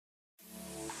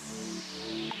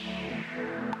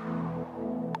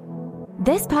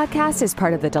This podcast is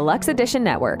part of the Deluxe Edition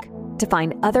Network. To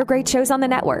find other great shows on the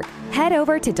network, head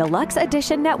over to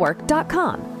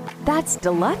deluxeeditionnetwork.com. That's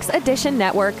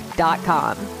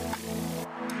deluxeeditionnetwork.com.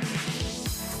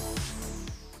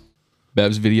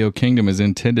 Bev's Video Kingdom is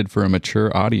intended for a mature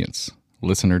audience.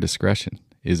 Listener discretion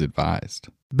is advised.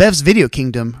 Bev's Video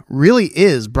Kingdom really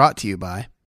is brought to you by...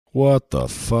 What the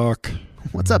fuck?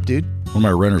 What's up, dude? One of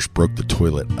my renters broke the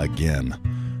toilet again.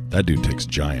 That dude takes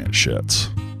giant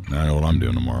shits. Now I know what I'm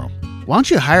doing tomorrow. Why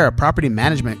don't you hire a property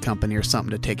management company or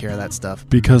something to take care of that stuff?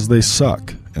 Because they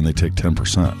suck, and they take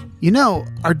 10%. You know,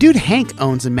 our dude Hank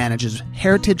owns and manages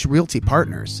Heritage Realty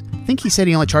Partners. I think he said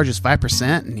he only charges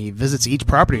 5%, and he visits each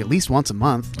property at least once a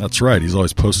month. That's right. He's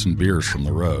always posting beers from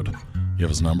the road. You have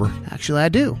his number? Actually, I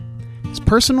do. His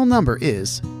personal number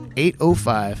is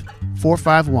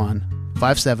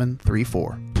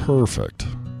 805-451-5734. Perfect.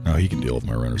 Now he can deal with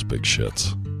my renter's big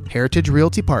shits. Heritage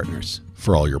Realty Partners.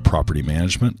 For all your property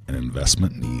management and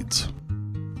investment needs.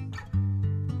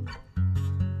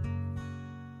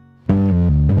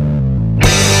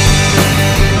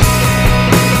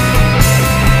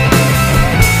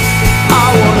 I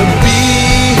wanna be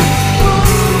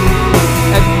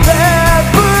at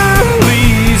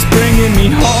Beverly's, bringing me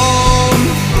home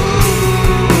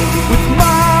with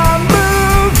my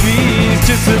movies,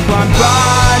 just a blind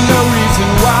by, no reason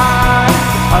why.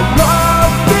 I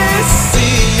love this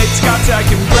scene. It's Scott, Zach,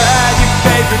 and Brad, your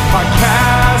favorite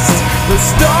podcast. Let's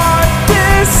start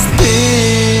this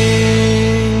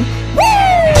thing.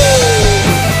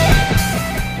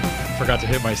 Forgot to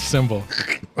hit my cymbal.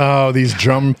 Oh, these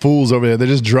drum fools over there. They're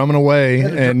just drumming away.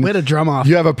 And Way to drum off.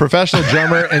 you have a professional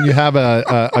drummer and you have a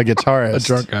guitarist. A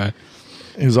drunk guy.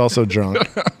 Who's also drunk.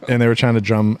 And they were trying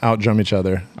to out-drum each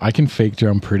other. I can fake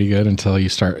drum pretty good until you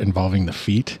start involving the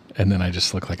feet, and then I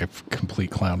just look like a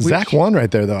complete clown. Zach won right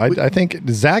there, though. I think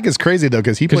Zach is crazy, though,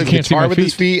 because he plays you can't see guitar my with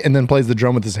his feet and then plays the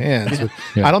drum with his hands.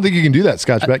 Yeah. I don't think you can do that,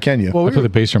 Scotch Bet, can you? Well, I play the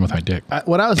bass drum with my dick.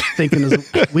 what I was thinking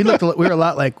is we were a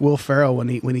lot like Will Ferrell when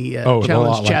he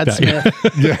challenged Chad Smith.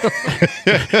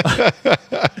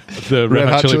 The Red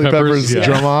Hot Chili Peppers Yeah.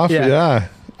 drum off? Yeah. Yeah.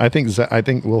 I think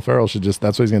Will Ferrell should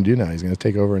that's what he's going to do now. He's going to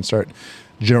take over and start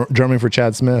drumming for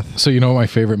Chad Smith. So you know what my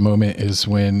favorite moment is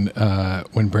when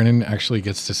Brennan actually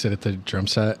gets to sit at the drum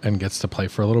set and gets to play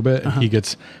for a little bit, and he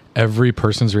gets every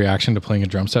person's reaction to playing a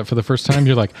drum set for the first time.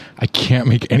 You're like, I can't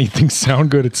make anything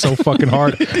sound good. It's so fucking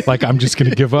hard. Like, I'm just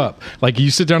gonna give up. Like, you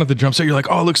sit down at the drum set, you're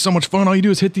like, oh, it looks so much fun. All you do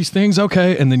is hit these things,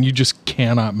 okay, and then you just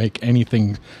cannot make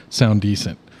anything sound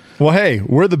decent. Well, hey,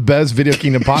 we're the Bev's Video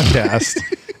Kingdom podcast.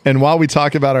 And while we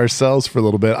talk about ourselves for a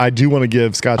little bit, I do want to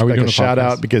give Scotch Beck a shout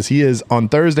out because he is on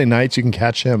Thursday nights. You can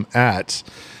catch him at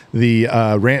the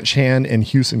Ranch Hand in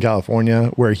Houston, California,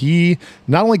 where he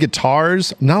not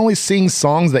only sings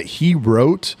songs that he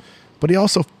wrote, but he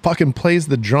also fucking plays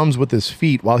the drums with his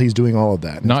feet while he's doing all of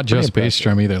that. And not just bass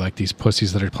drum either, like these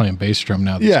pussies that are playing bass drum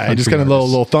now. Yeah, he just kind of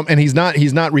little thump, and he's not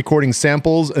recording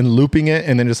samples and looping it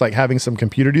and then just like having some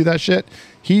computer do that shit.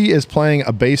 He is playing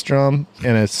a bass drum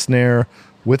and a snare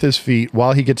with his feet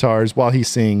while he guitars, while he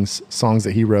sings songs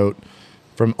that he wrote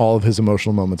from all of his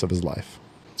emotional moments of his life.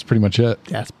 That's pretty much it.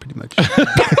 Yeah, that's pretty much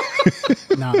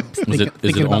it. No, I'm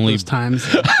thinking about those times.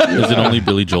 Is it only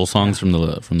Billy Joel songs from the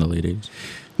late 80s?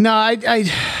 No,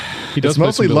 He does It's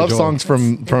mostly play some Billy love Joel. songs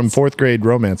from fourth grade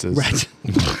romances. Right.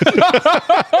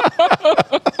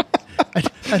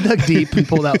 I dug deep and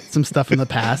pulled out some stuff from the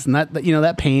past, and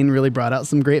that pain really brought out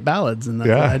some great ballads, and that's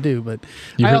what I do. But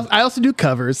I also do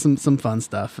covers, some fun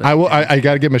stuff. I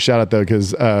got to give him a shout out though,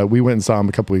 because we went and saw him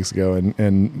a couple weeks ago,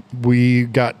 and we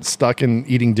got stuck in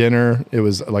eating dinner. It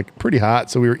was like pretty hot,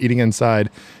 so we were eating inside,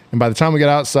 and by the time we got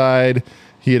outside,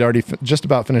 he had already just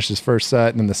about finished his first set,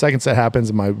 and then the second set happens,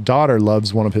 and my daughter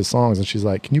loves one of his songs, and she's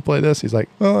like, "Can you play this?" He's like,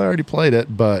 "Oh, I already played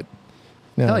it, but."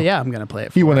 No. Hell yeah, I'm going to play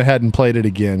it. He went ahead and played it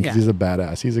again because Yeah. he's a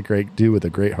badass. He's a great dude with a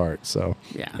great heart. So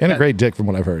Yeah. and a great dick from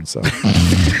what I've heard. So and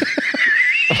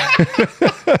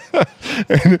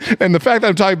the fact that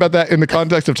I'm talking about that in the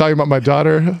context of talking about my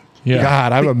daughter, Yeah.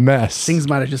 God, I'm a mess. Things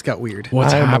might have just got weird.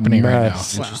 What's I'm a happening right now?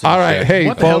 mess. All right, hey,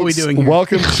 What the hell are we folks, doing here?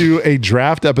 welcome to a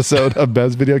draft episode of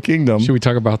Bev's Video Kingdom. Should we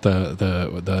talk about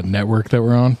the network that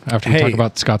we're on after we Hey. talk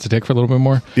about Scott's dick for a little bit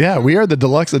more? Yeah, we are the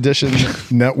Deluxe Edition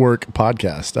Network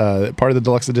podcast. Part of the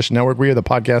Deluxe Edition Network. We are the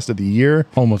podcast of the year.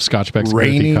 Home of Scotch Beck's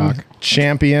Reigning cock.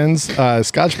 champions.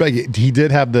 Scotch Beck, he did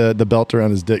have the belt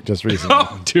around his dick just recently.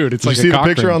 Oh, dude, it's Did like you see a the cock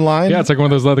picture ring. online? Yeah, it's like one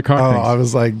of those leather cock Oh, rings. I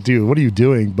was like, dude, what are you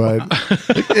doing? But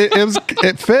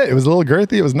it fit. It was a little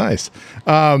girthy. It was nice.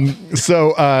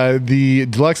 So the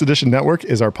Deluxe Edition Network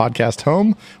is our podcast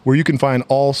home, where you can find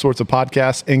all sorts of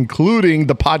podcasts, including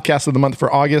the podcast of the month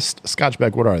for August.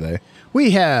 Scotchbeck, what are they?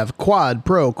 We have Quad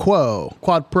Pro Quo.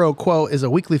 Quad Pro Quo is a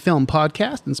weekly film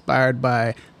podcast inspired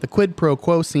by the quid pro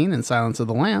quo scene in Silence of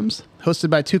the Lambs, hosted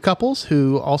by two couples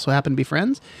who also happen to be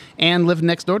friends and live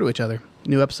next door to each other.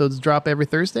 New episodes drop every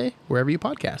Thursday, wherever you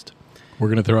podcast. We're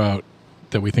going to throw out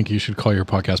that we think you should call your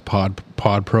podcast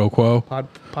Pod Pro Quo. Pod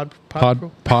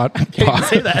Can't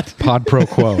say that. Pod Pro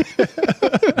Quo.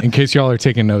 In case y'all are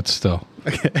taking notes still.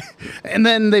 Okay. And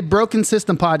then the Broken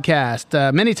System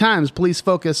podcast. Many times, police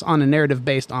focus on a narrative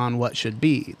based on what should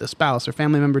be. The spouse or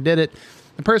family member did it.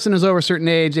 The person is over a certain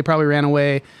age. They probably ran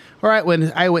away. Or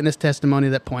eyewitness testimony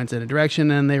that points in a direction,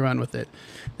 and they run with it.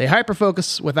 They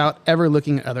hyper-focus without ever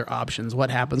looking at other options. What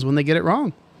happens when they get it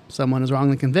wrong? Someone is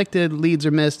wrongly convicted, leads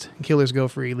are missed, killers go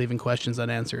free, leaving questions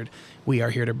unanswered. We are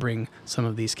here to bring some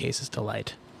of these cases to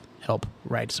light, help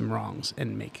right some wrongs,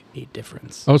 and make a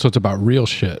difference. Oh, so it's about real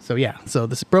shit. So yeah, so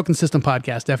this Broken System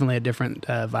podcast, definitely a different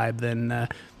vibe than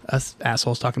us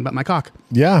assholes talking about my cock.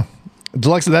 Yeah.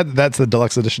 Deluxe. That's the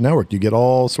Deluxe Edition Network. You get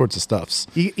all sorts of stuffs.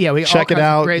 We check it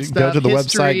out. Great go stuff. to the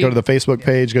website. Go to the Facebook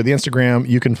page. Go to the Instagram.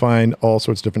 You can find all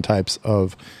sorts of different types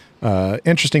of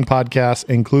interesting podcasts,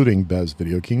 including Bev's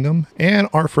Video Kingdom and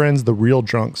our friends, the Real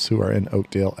Drunks, who are in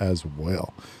Oakdale as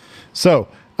well. So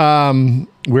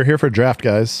we're here for a draft,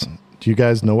 guys. Do you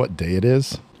guys know what day it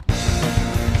is?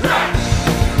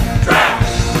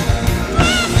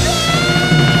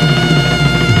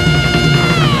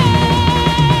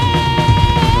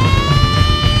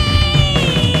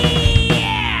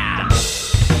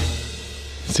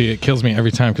 See, it kills me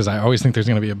every time because I always think there's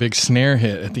going to be a big snare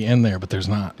hit at the end there, but there's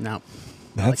not. No.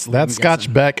 That's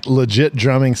Scotchbeck, legit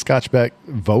drumming Scotchbeck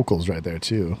vocals right there,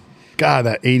 too. God,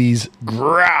 that 80s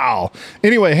growl.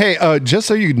 Anyway, hey, just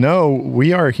so you know,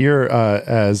 we are here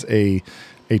as a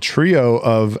trio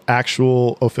of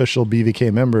actual official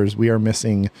BVK members. We are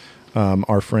missing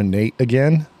our friend Nate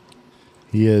again.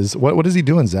 He is what is he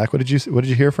doing, Zach? What did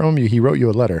you hear from him? He wrote you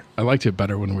a letter. I liked it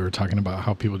better when we were talking about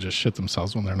how people just shit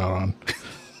themselves when they're not on.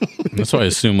 That's why I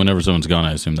assume whenever someone's gone,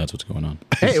 I assume that's what's going on.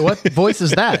 Hey, what voice is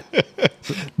that?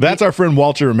 That's our friend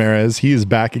Walter Ramirez. He is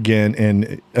back again.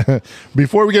 And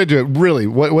before we get into it, really,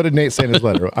 what did Nate say in his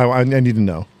letter? I need to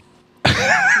know.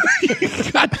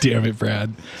 God damn it,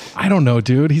 Brad! I don't know,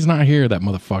 dude. He's not here. That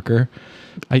motherfucker.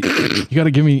 You got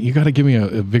to give me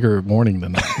a bigger warning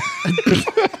than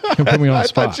that. Put me on the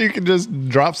spot. I thought you could just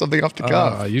drop something off the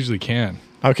cuff. I usually can.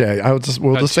 Okay, we'll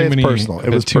just say it's personal.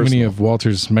 It was too many of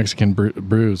Walter's Mexican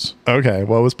brews. Okay,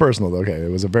 well, it was personal. Okay,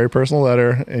 it was a very personal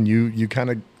letter, and you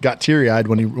kind of got teary eyed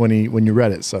when you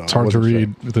read it. So it's hard to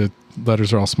read. Sure. The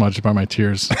letters are all smudged by my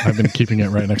tears. I've been keeping it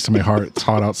right next to my heart. It's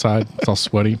hot outside. It's all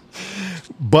sweaty.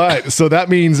 But so that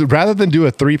means rather than do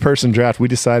a 3-person draft, we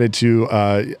decided to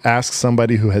ask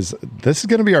somebody who has. This is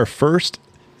going to be our first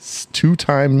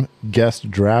 2-time guest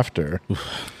drafter.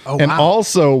 Oh, and wow.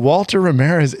 Also, Walter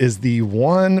Ramirez is the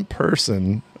one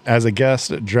person as a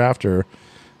guest drafter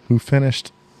who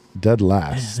finished dead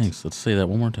last. Yeah, thanks. Let's say that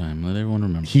one more time. Let everyone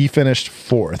remember. He finished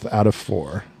 4th out of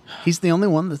 4. He's the only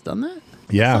one that's done that?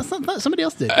 Yeah. Somebody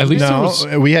else did. At least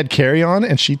we had Carrie on,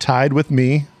 and she tied with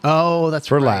me. Oh, that's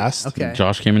for right. last. Okay.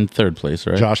 Josh came in 3rd place,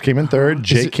 right? Josh came in 3rd.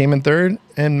 Jake came in 3rd,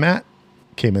 and Matt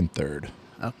came in 3rd.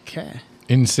 Okay.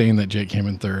 Insane that Jake came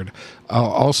in 3rd. I'll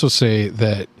also say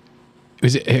that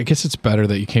I guess it's better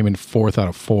that you came in 4th out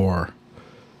of 4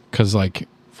 because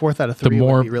 4th out of 3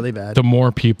 would be really bad. The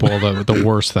more people, the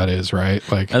worse that is, right?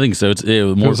 Like I think so. It's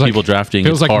more people drafting.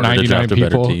 Feels it's like harder 99 to draft a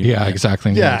people. better team. Yeah,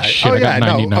 exactly. Yeah. Shit, I got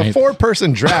 99. A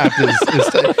 4-person draft is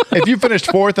if you finished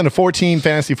 4th in a 14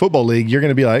 fantasy football league, you're going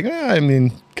to be like, I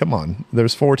mean, come on.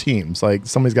 There's 4 teams. Like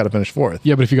somebody's got to finish 4th.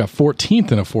 Yeah, but if you got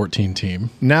 14th in a 14 team,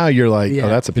 now you're like, oh,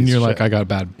 that's a piece then you're of like,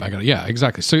 shit. yeah,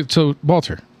 exactly. So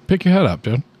Walter, pick your head up,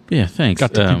 dude. Yeah, thanks.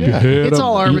 Got to keep your head It's up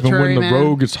all arbitrary, even when the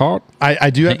rogue is hot.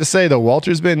 I do have to say though,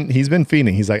 Walter's been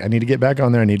feeding. He's like, I need to get back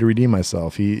on there. I need to redeem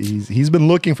myself. He's been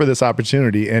looking for this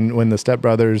opportunity. And when the Step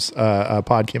Brothers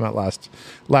pod came out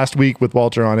last week with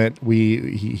Walter on it,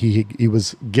 he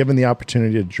was given the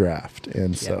opportunity to draft,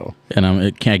 and so and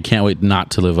I can't wait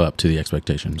not to live up to the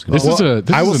expectations.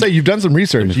 I will say you've done some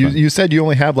research. You said you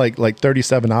only have like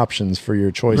 37 options for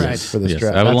your choices for this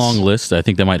draft. I have a long list. I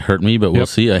think that might hurt me, but we'll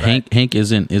see. Hank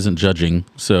isn't isn't judging,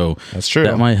 so that's true.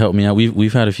 That might help me out.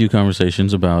 We've had a few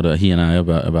conversations about he and I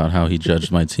about how he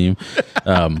judged my team,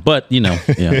 but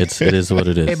it is what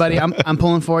it is. Hey, buddy, I'm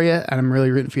pulling for you, and I'm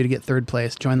really rooting for you to get third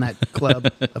place. Join that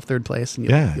club of third place. And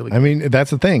you'll be I mean,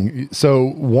 that's the thing. So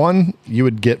one, you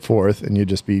would get fourth, and you'd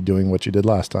just be doing what you did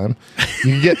last time.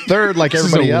 You could get third like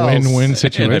everybody else. Win-win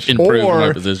situation.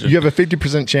 Or you have a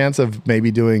 50% chance of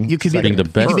maybe doing. You could be the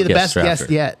best guest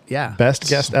yet. Yeah, best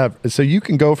guest ever. So you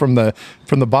can go from the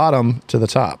bottom to the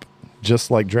top, just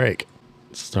like Drake.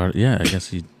 I guess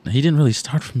he didn't really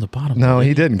start from the bottom. No,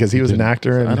 he didn't, because he was an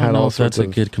actor and I don't had know all if sorts that's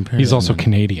of. a good comparison. He's also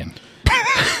Canadian,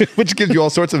 which gives you all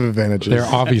sorts of advantages. They're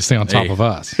obviously on top of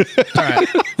us. All right.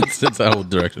 That's how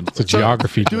direction. It's a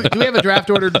geography. Do we have a draft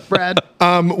order, Brad?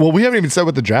 Well, we haven't even said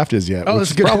what the draft is yet,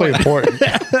 which is probably important.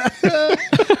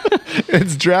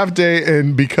 It's draft day,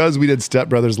 and because we did Step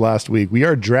Brothers last week, we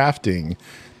are drafting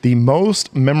the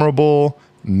most memorable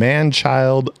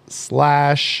man-child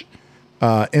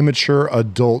 / immature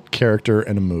adult character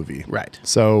in a movie. Right.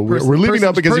 So we're leaving it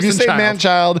up because if you say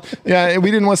man-child, we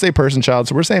didn't want to say person-child,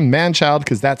 so we're saying man-child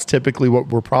because that's typically what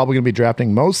we're probably going to be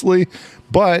drafting mostly,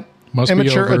 but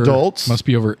immature adults must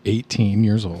be over 18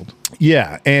 years old.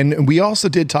 Yeah, and we also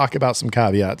did talk about some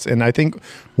caveats, and I think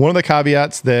one of the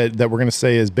caveats that we're going to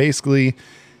say is basically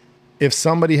if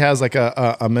somebody has like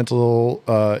a mental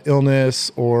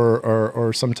illness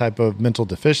or some type of mental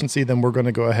deficiency, then we're going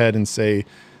to go ahead and say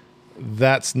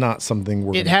that's not something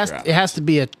we're. It has to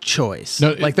be a choice.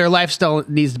 No, like their lifestyle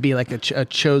needs to be like a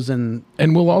chosen.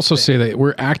 And we'll also say that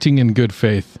we're acting in good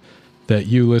faith, that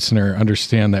you listener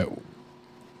understand that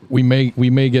we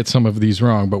may get some of these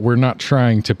wrong, but we're not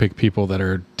trying to pick people that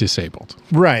are disabled.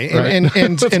 Right.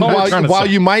 And while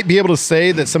you might be able to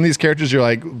say that some of these characters you're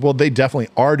like, well, they definitely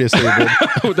are disabled.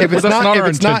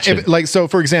 So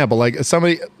for example, like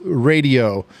somebody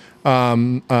radio,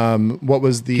 what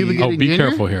was the be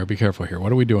careful here. Be careful here.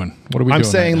 What are we doing? I'm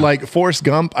saying right like Forrest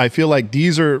Gump, I feel like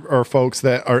these are folks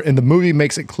that are in the movie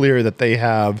makes it clear that they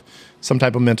have some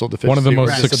type of mental deficiency. One of the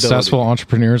most successful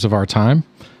entrepreneurs of our time.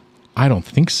 I don't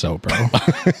think so, bro.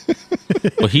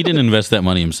 Well, he didn't invest that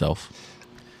money himself.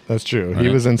 That's true. Right. He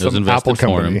was in some Apple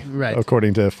company, right?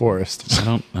 According to Forrest. I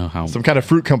don't know how. Some kind of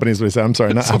fruit company is what he said. I'm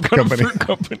sorry, not Apple company. Fruit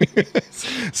company.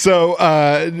 So,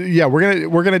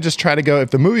 we're gonna just try to go.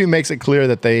 If the movie makes it clear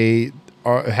that they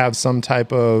have some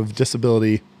type of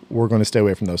disability, we're going to stay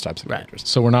away from those types of characters.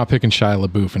 So we're not picking Shia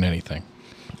LaBeouf in anything.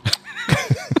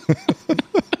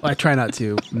 Well, I try not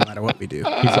to, no matter what we do.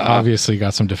 He's obviously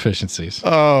got some deficiencies.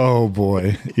 Oh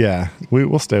boy, yeah,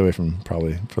 we'll stay away from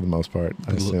probably for the most part.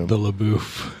 I assume the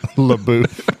LaBeouf.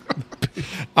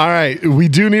 LaBeouf. All right, we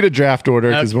do need a draft order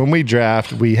because when we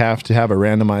draft, we have to have a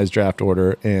randomized draft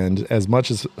order. And as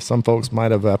much as some folks might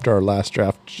have after our last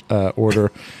draft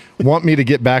order want me to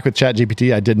get back with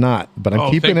ChatGPT, I did not. But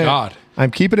I'm keeping it. God. I'm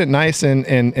keeping it nice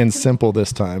and simple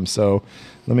this time. So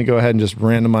let me go ahead and just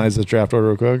randomize this draft order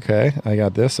real quick. Okay, I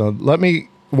got this. So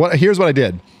here's what I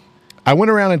did. I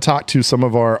went around and talked to some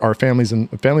of our family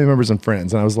members and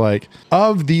friends, and I was like,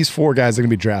 of these 4 guys that are going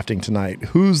to be drafting tonight,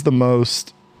 who's the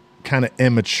most kind of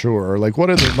immature? Like,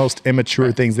 what are the most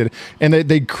immature things that? And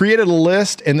they created a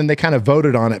list, and then they kind of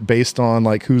voted on it based on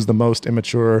like who's the most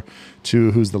immature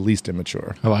to who's the least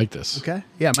immature. I like this. Okay,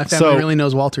 yeah, my family really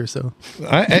knows Walter, so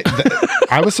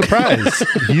I was surprised.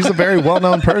 He's a very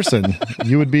well-known person.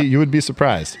 You would be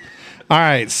surprised. All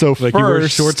right, so like he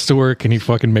wears shorts to work and he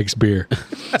fucking makes beer.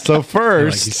 So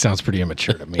first, he sounds pretty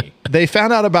immature to me. They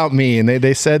found out about me, and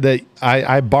they said that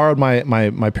I borrowed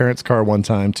my parents' car one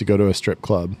time to go to a strip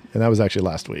club, and that was actually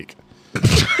last week.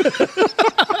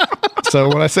 So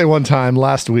when I say one time,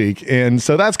 last week, and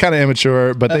so that's kind of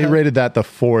immature, but they rated that the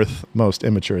 4th most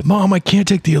immature thing. Mom, I can't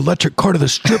take the electric car to the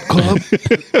strip club.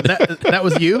 that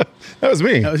was you? That was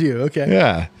me. That was you. Okay.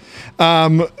 Yeah.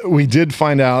 We did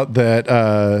find out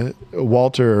that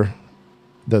Walter,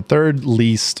 the 3rd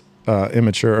least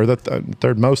immature, or the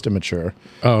third most immature.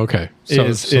 Oh, okay. So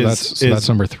that's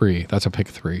number 3. That's a pick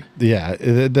 3. Yeah.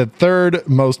 The 3rd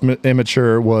most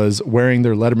immature was wearing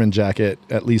their Letterman jacket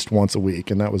at least once a week,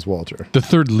 and that was Walter. The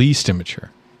 3rd least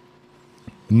immature.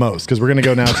 Most, because we're going to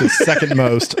go now to 2nd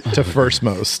most to 1st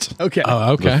most. Okay.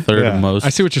 Oh, okay. The 3rd most. I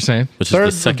see what you're saying. Which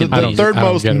is the 2nd the 3rd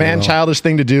most man-childish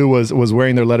thing to do was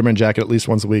wearing their Letterman jacket at least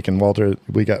once a week, and Walter,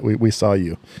 we saw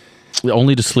you.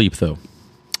 Only to sleep, though.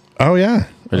 Oh, yeah.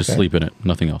 I just sleep in it.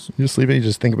 Nothing else. You just sleep in it? You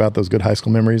just think about those good high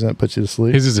school memories and it puts you to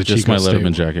sleep? His is just my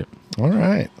Letterman jacket. All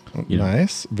right.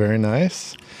 Nice. Very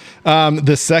nice. The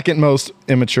 2nd most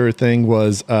immature thing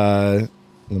was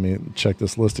Let me check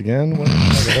this list again.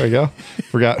 Okay, there we go.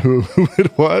 Forgot who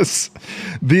it was.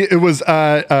 This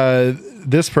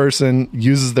person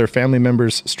uses their family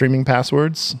members' streaming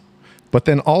passwords, but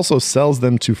then also sells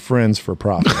them to friends for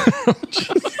profit.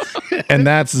 And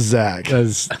that's Zach.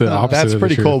 That's the opposite. That's of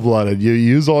pretty the truth. cold-blooded. You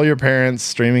use all your parents'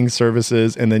 streaming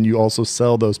services, and then you also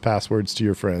sell those passwords to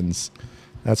your friends.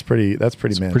 That's pretty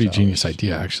Pretty genius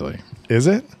idea, actually. Is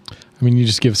it? I mean, you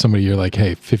just give somebody, you're like,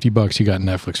 hey, $50, you got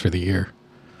Netflix for the year.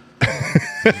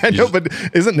 I know, but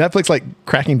isn't Netflix like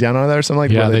cracking down on that or something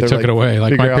like that? Yeah, they took it away.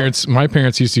 Like figure out- my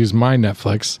parents used to use my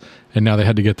Netflix, and now they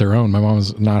had to get their own. My mom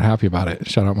was not happy about it.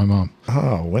 Shout out my mom.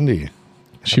 Oh, Wendy.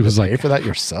 She was Pay like, for that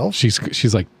yourself?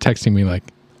 she's like texting me like,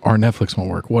 our Netflix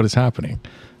won't work. What is happening?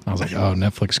 I was like, oh,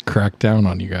 Netflix cracked down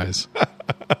on you guys.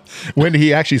 When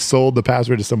he actually sold the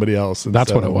password to somebody else. And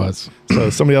That's what it was.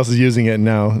 So somebody else is using it, and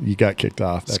now you got kicked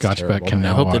off. That's Scotch terrible. Beck can I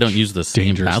now hope they watch don't use the same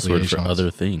Dangerous password for Liaisons. other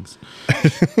things.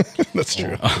 That's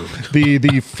true. The You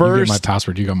get my first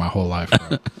password, you got my whole life.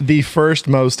 Bro. the first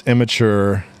most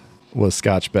immature was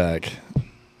Scotch Beck,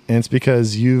 and it's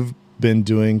because you've been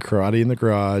doing karate in the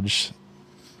garage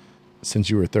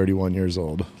since you were 31 years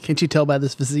old. Can't you tell by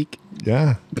this physique?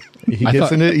 Yeah. You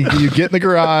get in the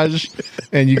garage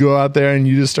and you go out there and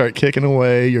you just start kicking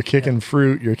away. You're kicking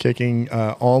fruit. You're kicking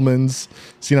almonds.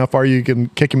 Seeing how far you can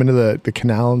kick them into the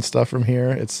canal and stuff from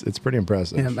here. It's pretty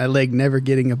impressive. Yeah, my leg never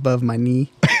getting above my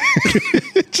knee.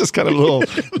 Just kind of a little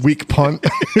weak punt.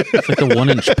 It's like a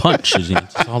 1-inch punch.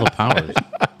 It's all the powers.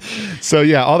 So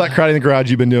yeah, all that karate in the garage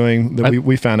you've been doing that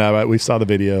we found out about. We saw the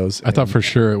videos. I thought for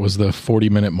sure it was the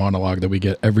 40-minute monologue that we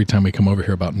get every time we come over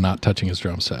here about not touching his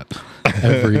drum set.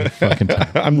 Every fucking time.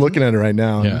 I'm looking at it right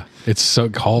now. Yeah. It's so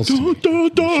calls to me.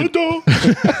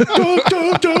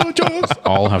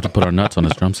 All have to put our nuts on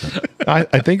his drum set. I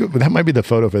think that might be the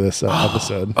photo for this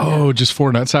episode. Oh, just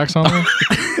 4 nutsacks on there?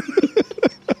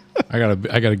 I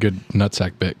got a good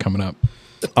nutsack bit coming up.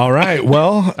 All right.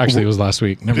 Well, Actually, it was last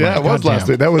week. Never yeah, mind. it was last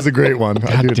week. That was a great one.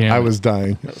 God damn I it. was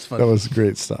dying. funny. That was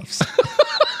great stuff.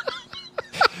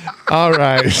 All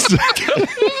right.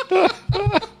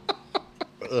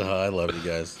 I love you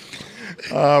guys.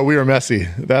 We are messy.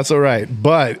 That's all right.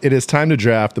 But it is time to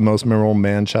draft the most memorable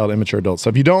man, child, immature adult. So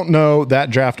if you don't know, that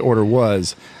draft order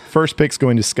was first pick's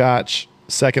going to Scotch,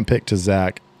 second pick to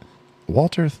Zach,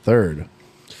 Walter third.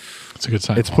 It's a good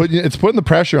sign. It's putting the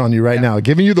pressure on you right now,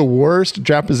 giving you the worst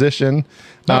draft position.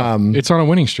 It's on a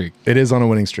winning streak. It is on a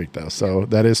winning streak, though. So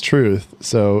that is truth.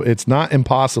 So it's not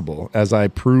impossible, as I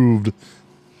proved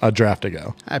a draft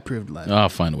ago. I proved last. I'll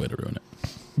find a way to ruin it.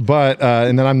 But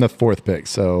and then I'm the fourth pick,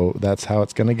 so that's how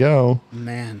it's going to go.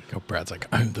 Man, Go, Brad's like,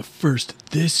 I'm the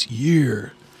first this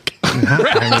year.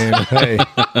 I mean, hey,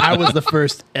 I was the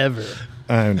first ever.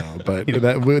 I know, but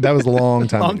that was a long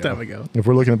time Long ago. time ago. If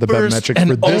we're looking at the bet First metrics and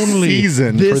for this only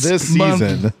season, this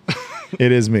month.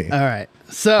 it is me. All right.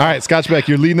 So All right, Scotch Beck,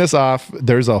 you're leading this off.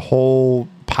 There's a whole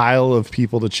pile of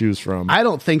people to choose from. I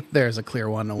don't think there's a clear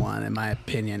 1-1 in my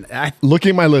opinion. Looking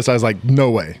at my list, I was like, no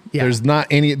way. Yeah. There's not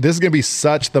any. This is going to be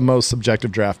such the most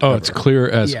subjective draft Oh, ever. it's clear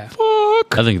as Yeah.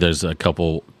 fuck. I think there's a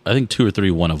couple. I think 2 or 3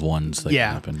 1-of-1s that Yeah.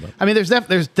 can happen. But I mean,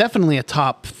 there's definitely a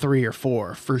top 3 or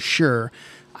 4 for sure.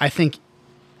 I think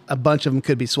a bunch of them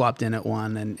could be swapped in at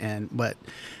one, but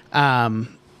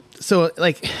so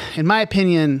like in my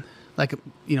opinion, like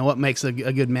what makes a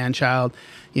good man child,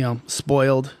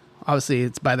 spoiled. Obviously,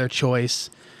 it's by their choice.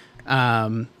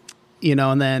 And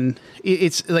then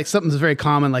it's like something's very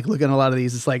common. Like looking at a lot of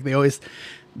these, it's like they always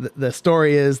the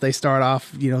story is they start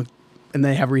off, and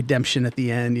they have redemption at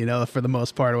the end, for the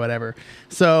most part or whatever.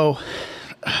 So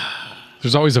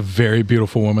There's always a very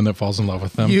beautiful woman that falls in love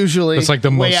with them. Usually, It's like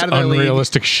the way most out of their league.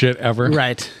 unrealistic shit ever.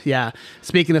 Right. Yeah.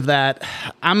 Speaking of that,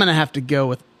 I'm gonna have to go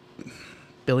with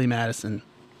Billy Madison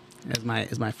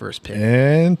as my first pick.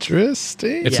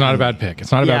 Interesting. It's Yeah. not a bad pick.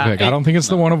 It's not a bad Yeah, pick. I don't think it's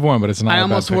the 1-of-1, but it's not I a bad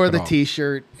almost pick wore at the all.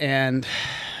 T-shirt, and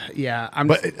yeah,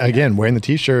 But again, wearing the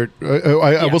T-shirt,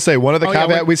 I will say one of the Oh, yeah,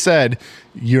 caveat we said,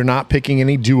 you're not picking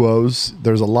any duos.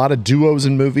 There's a lot of duos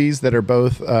in movies that are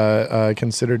both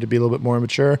considered to be a little bit more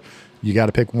immature. You got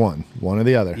to pick one or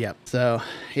the other. Yep. So,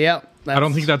 yep. I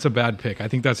don't think that's a bad pick. I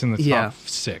think that's in the top Yeah.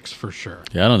 6 for sure.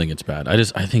 yeah, I don't think it's bad. I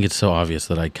think it's so obvious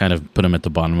that I kind of put them at the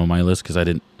bottom of my list because I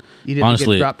didn't. You didn't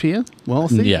honestly, get dropped to you. Well, we'll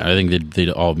see. Yeah, I think they'd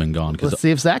all been gone. Let's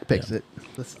see if Zach picks it.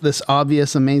 This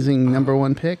obvious, amazing number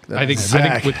 1 pick. I think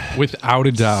Zach. without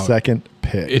a doubt, Second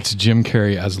pick. it's Jim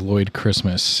Carrey as Lloyd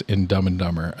Christmas in Dumb and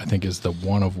Dumber. I think is the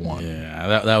 1-of-1.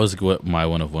 Yeah, that was what my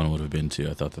 1-of-1 would have been too.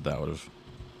 I thought that would have.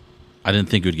 I didn't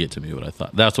think it would get to me, but I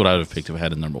thought that's what I would have picked if I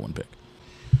had a number 1 pick.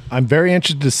 I'm very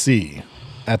interested to see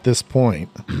at this point.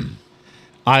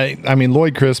 I mean,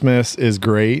 Lloyd Christmas is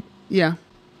great. Yeah.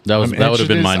 That would have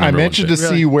been my number I'm one interested pick.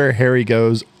 to see where Harry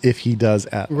goes if he does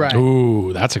at all. Right.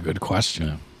 Ooh, that's a good question.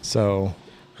 Yeah. So,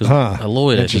 Lloyd, I think,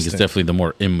 is interesting. definitely the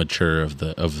more immature of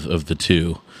the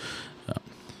two.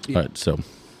 All right, so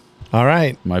all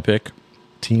right, my pick.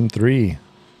 team 3.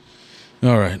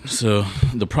 All right, so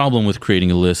the problem with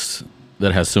creating a list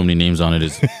that has so many names on it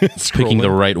is picking the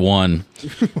right one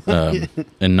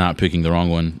and not picking the wrong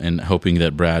one, and hoping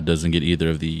that Brad doesn't get either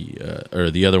of the or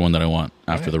the other one that I want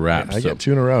after the wrap. I get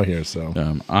 2 in a row here, so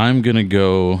I'm gonna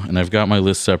go, and I've got my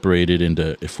list separated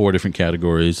into 4 different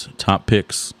categories: top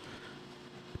picks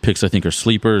I think are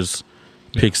sleepers,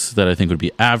 picks that I think would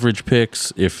be average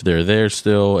picks if they're there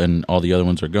still, and all the other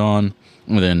ones are gone,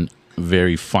 and then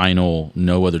very final,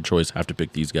 no other choice, have to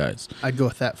pick these guys. I'd go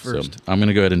with that first. So I'm going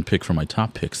to go ahead and pick from my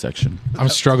top pick section. I'm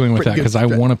struggling with that because I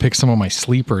want to pick some of my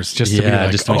sleepers just to be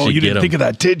like, just to make oh, sure you get didn't 'em. think of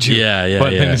that, did you? Yeah.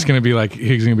 But then it's going to be like,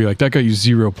 he's going to be like, that got you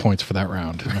 0 points for that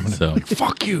round. And I'm going to So- be like,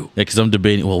 fuck you. Yeah, because I'm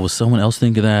debating, well, will someone else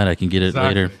think of that? I can get it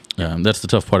Exactly. later. That's the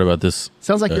tough part about this.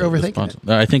 Sounds like you're this overthinking sponsor. it.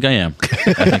 I think I am.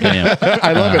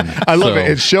 I love it. I love so-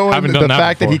 it. It's showing Haven't the done that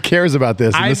fact that he before. cares about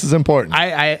this, and this is important.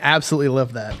 I absolutely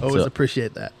love that. Always So-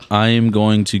 appreciate that. I am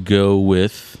going to go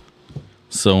with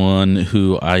someone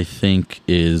who I think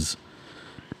is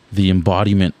the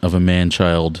embodiment of a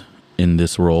man-child in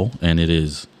this role, and it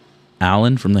is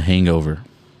Alan from The Hangover.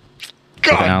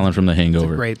 Alan from The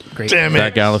Hangover. Great. Damn it.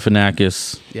 Zach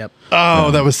Galifianakis. Yep. Oh,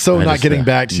 that was so I not just, getting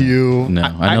back to you. No,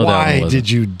 I know that Why one wasn't. did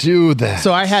you do that?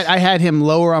 So I had him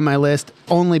lower on my list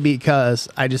only because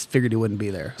I just figured he wouldn't be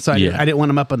there. So I didn't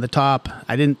want him up on the top.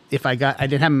 I didn't have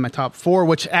him in my top 4,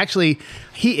 which actually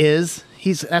he is.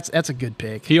 That's a good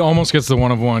pick. He almost gets the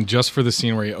 1 of 1 just for the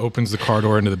scene where he opens the car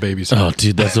door into the baby's Oh, house.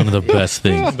 dude, that's one of the best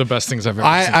things. The best things I've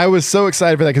ever seen. I was so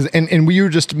excited for that because you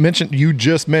just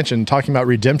mentioned talking about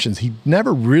redemptions. He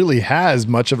never really has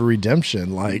much of a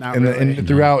redemption, like Not in really.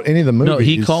 throughout any of the movies. No,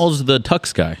 he calls the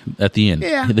tux guy at the end.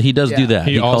 Yeah. He does do that.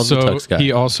 He calls the also tux guy.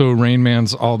 he also Rain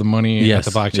Man's all the money Yes, at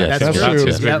the blackjack. yes, That's That's true.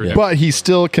 his big Yep. redeem. But he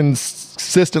still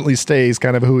consistently stays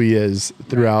kind of who he is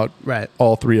throughout Right.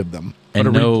 all 3 of them.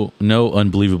 and no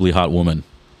unbelievably hot woman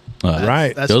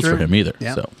Right. That's goes true. for him either.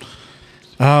 Yeah. So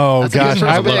Oh That's a gosh, good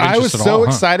I first was, love I was interest at so all, huh?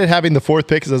 excited having the 4th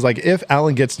pick because I was like, if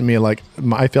Alan gets to me, like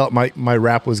I felt my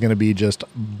rap was going to be just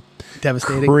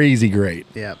Devastating. crazy great.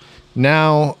 Yeah.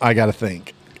 Now I got to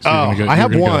think. you're gonna go- I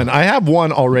have you're gonna one. go- I have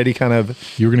one already kind of.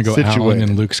 You were going to go Alan situated.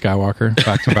 and Luke Skywalker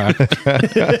back to back.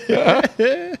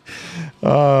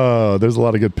 Oh, there's a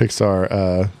lot of good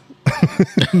Pixar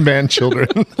man children.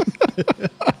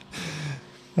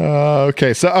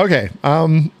 Okay.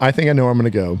 I think I know where I'm going to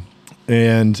go,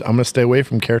 and I'm going to stay away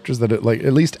from characters that at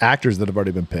least actors that have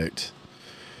already been picked.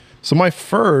 So my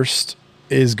first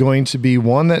is going to be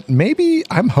one that maybe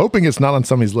I'm hoping it's not on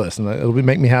somebody's list, and it'll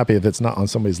make me happy if it's not on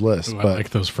somebody's list. Ooh, I but like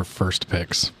those for first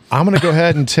picks. I'm going to go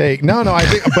ahead and take. No, I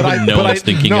think, but I. No but one's I,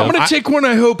 thinking no, of. I'm going to take one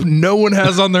I hope no one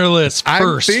has on their list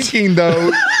first. I'm thinking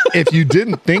though, if you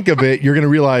didn't think of it, you're going to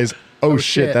realize, oh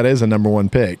shit, shit. that is a number 1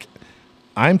 pick.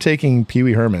 I'm taking Pee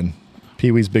Wee Herman,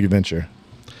 Pee Wee's Big Adventure.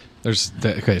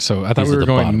 Okay, so I thought He's we at were the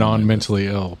going bottom of my non-mentally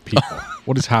ill people.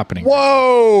 What is happening?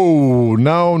 Whoa!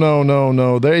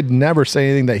 No. They'd never say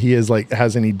anything that he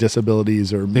has any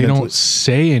disabilities or. They don't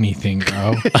say anything,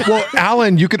 bro. Well,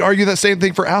 Alan, you could argue that same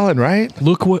thing for Alan, right?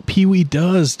 Look what Pee Wee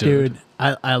does, dude. Dude,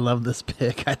 I love this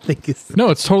pick. I think it's No,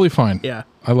 it's totally fine. Yeah.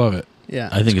 I love it. yeah.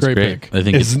 I think It's it's a great great. pick. I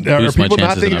think it's Are boosts my people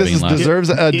not chances of thinking not this being last. deserves?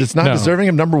 It's not No. deserving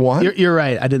of number 1. You're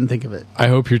right. I didn't think of it. I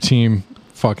hope your team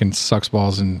fucking sucks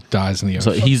balls and dies in the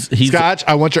So ocean. he's Scotch,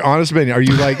 I want your honest opinion. Are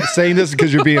you saying this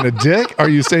because you're being a dick? Or are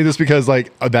you saying this because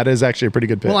that is actually a pretty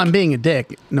good pick? Well, I'm being a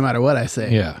dick no matter what I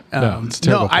say. Yeah. No, it's a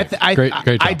terrible I, pick. I, Great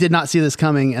I job. did not see this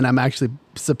coming, and I'm actually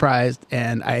surprised,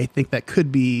 and I think that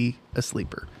could be a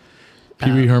sleeper.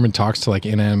 Pee Wee Herman talks to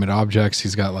inanimate objects.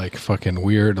 He's got fucking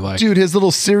weird Dude, his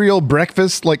little cereal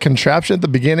breakfast contraption at the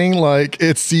beginning,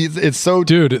 it's so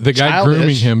Dude, the guy childish.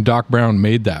 grooming him, Doc Brown,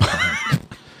 made that for him.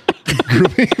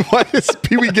 Grooming? Why is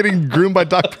Pee Wee getting groomed by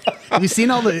Doc? Have you seen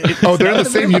all the? Oh, they're in the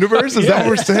same universe? Is that what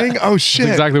we're saying? Oh shit!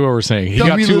 That's exactly what we're saying. He Pee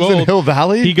got Wee too lives in old. Hill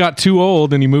Valley? He got too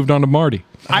old and he moved on to Marty.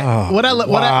 What I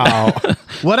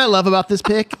love about this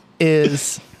pick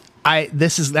is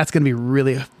that's going to be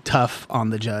really tough on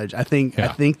the judge. I think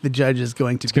the judge is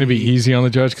going to. It's going to be easy on the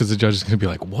judge because the judge is going to be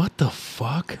like, "What the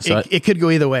fuck?" So It could go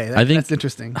either way. I think that's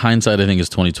interesting. Hindsight, I think, is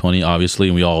 2020. Obviously,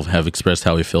 and we all have expressed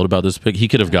how we felt about this pick. He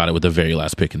could have got it with the very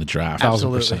last pick in the draft.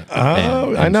 Absolutely. 1000%.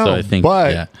 Oh, I And know. so I think,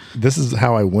 but yeah. this is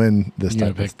how I win this You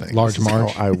type gotta of pick thing. large This is how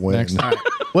march I win. next.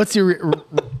 What's your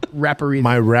rapper?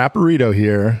 My Rapperito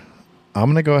here. I'm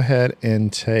gonna go ahead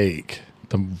and take.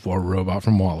 The robot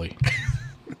from Wall-E.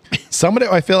 Somebody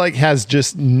I feel like has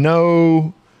just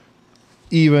no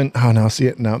even. Oh no, see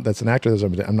it. No, that's an actor.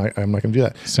 I'm not going to do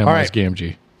that. Samwise All right,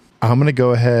 Gamgee. I'm going to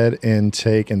go ahead and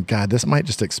take. And God, this might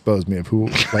just expose me of who.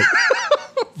 Like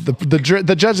the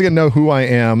judge is going to know who I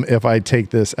am if I take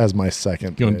this as my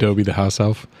second. You want Dobby the house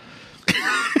elf?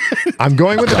 I'm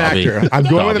going with an Dobby. actor. I'm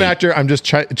going with an Dobby. actor. I'm just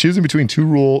choosing between two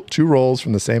roles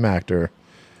from the same actor.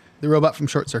 The robot from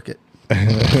Short Circuit.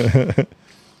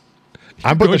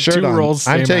 I'm putting the Going shirt two on. roles,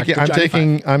 I'm same taking.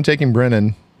 actor. I'm taking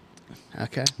Brennan.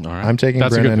 Okay. All right. I'm taking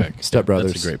That's a good Brennan. pick. Step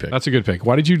Brothers. That's a great pick. That's a good pick.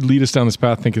 Why did you lead us down this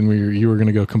path thinking you were going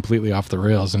to go completely off the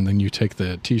rails and then you take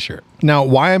the T-shirt? Now,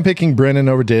 why I'm picking Brennan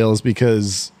over Dale is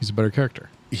because He's a better character.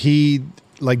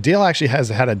 Dale actually has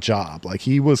had a job. Like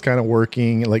he was kind of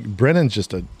working. Like Brennan's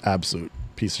just an absolute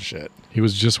piece of shit. He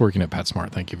was just working at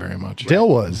PetSmart. Thank you very much. Dale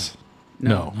was.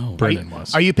 No, Brennan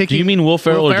was. Are you picking? Do you mean Will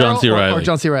Ferrell or John C. Reilly? Or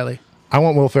John C. Reilly? I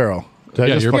want Will Ferrell. Did I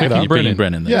Yeah, just you're fuck it picking up? You're Brennan. picking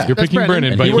Brennan. Then. Yeah. You're That's picking Brennan.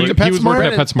 Brennan, And but he worked at he was PetSmart? working at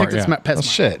Brennan PetSmart. picked Yeah. PetSmart. Oh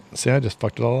shit! See, I just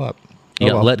fucked it all up.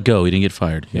 Yeah, well. let go. He didn't get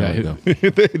fired. Yeah, let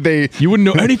go. they You wouldn't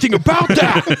know anything about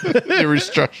that. they're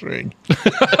restructuring.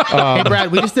 Hey,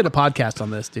 Brad, we just did a podcast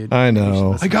on this, dude. I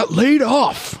know. I got laid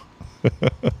off.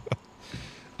 All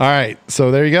right,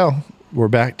 so there you go. We're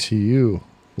back to you,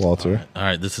 Walter. All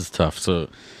right, this is tough. So,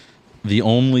 the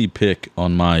only pick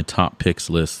on my top picks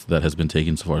list that has been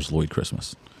taken so far is Lloyd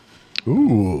Christmas.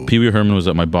 Ooh. Pee Wee Herman was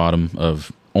at my bottom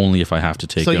of only if I have to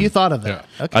take So him. you thought of that?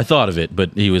 Yeah. Okay. I thought of it, but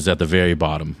he was at the very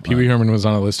bottom. Pee Wee Herman was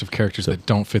on a list of characters that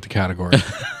don't fit the category.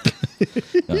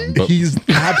 But- He's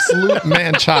absolute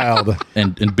man child.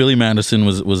 and Billy Madison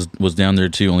was down there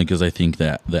too, only because I think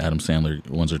that the Adam Sandler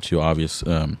ones are too obvious.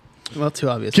 Well, too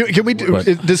obvious. Can we do? But-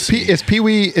 Is Pee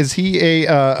Wee? Is he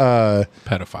a?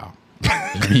 Pedophile.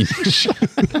 I mean,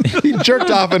 He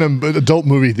jerked off in an adult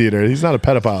movie theater. He's not a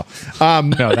pedophile.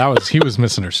 No, he was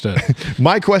misunderstood.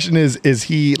 My question is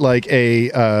he like a?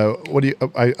 What do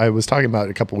you? I was talking about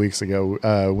it a couple weeks ago.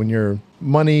 When your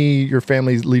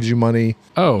family leaves you money.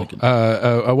 Oh,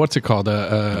 what's it called?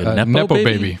 A Nepo Nepo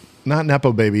baby. baby? Not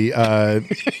Nepo baby.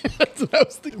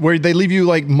 Where they leave you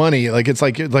like money, like it's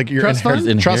like your Trust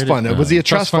fund? trust fund. Inherited? Was he a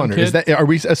trust Trust fund funder? Is kid? that? Are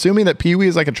we assuming that Pee Wee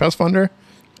is like a trust funder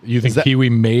You think that- Pee Wee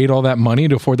made all that money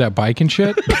to afford that bike and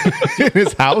shit? in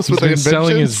his house He's with the been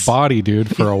selling his inventions? body,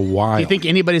 dude, for a while. Do you think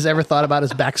anybody's ever thought about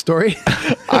his backstory?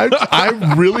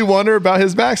 I really wonder about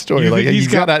his backstory. You Like think he's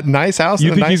got a nice house. You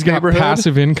in a think nice he's got neighborhood.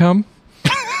 passive income?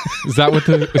 Is that what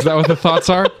the thoughts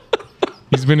are?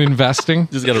 He's been investing.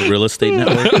 just got a real estate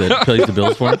network that pays the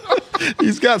bills for him.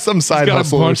 He's got some side Got a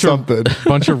hustle or bunch something.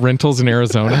 bunch of rentals in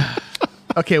Arizona.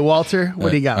 Okay, Walter,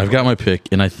 what do you got? I've got my pick,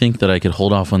 and I think that I could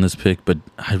hold off on this pick, but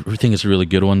I think it's a really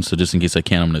good one. So just in case I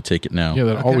can, I'm going to take it now. Yeah,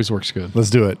 that always works good. Let's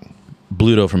do it.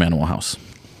 Bluto from Animal House.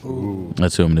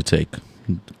 That's who I'm going to take.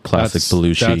 Classic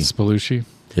Belushi. That's Belushi.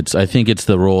 I think it's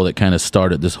the role that kind of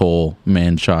started this whole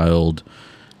man-child,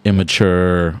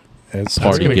 immature It's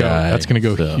party Gonna go- guy. that's going to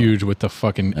go So, huge with the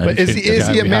fucking. But is he guy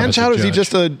a we have man as child or is he judge.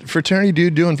 just a fraternity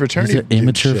dude doing fraternity? He's an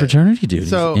immature shit? fraternity dude.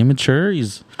 So- He's immature.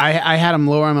 He's I had him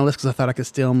lower on my list because I thought I could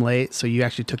steal him late. So you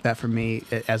actually took that from me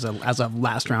as a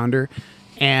last rounder.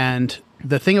 And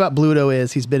the thing about Bluto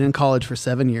is he's been in college for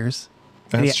 7 years.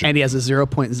 That's true. And he has a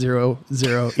 0.00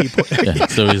 yeah,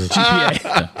 so he's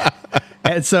GPA.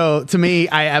 And so to me,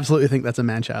 I absolutely think that's a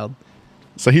man child.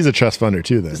 So he's a trust funder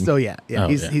too. Then So yeah, Oh,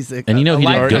 he's yeah. he's a, And you know he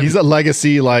didn't lifetime- go- he's a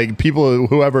legacy. Like people,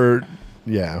 whoever.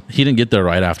 Yeah. he didn't get there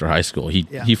right after high school. He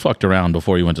fucked around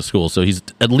before he went to school, so he's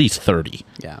at least 30.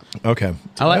 yeah. Okay.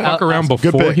 I like Walk around Good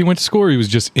before pick. he went to school, or he was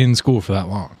just in school for that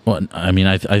long. Well, I mean,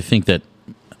 I think that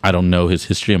I don't know his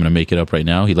history. I'm going to make it up right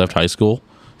now. He left high school,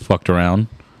 fucked around,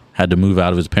 had to move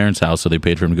out of his parents' house, so they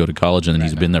paid for him to go to college, and then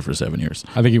he's been there for 7 years.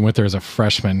 I think he went there as a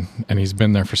freshman, and he's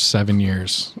been there for 7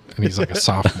 years, and he's like a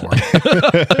sophomore.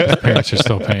 His parents are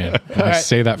still paying. And I right,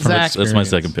 say that from Zach. That's my experience.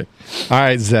 second pick. All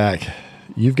right, Zach.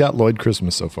 You've got Lloyd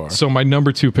Christmas so far. So my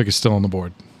number 2 pick is still on the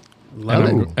board, Love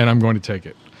and, it. I'm going to take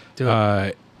it. Do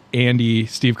it. Andy,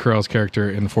 Steve Carell's character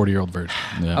in the 40-year-old version.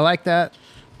 Yeah. I like that.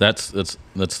 that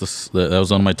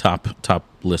was on my top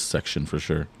list section for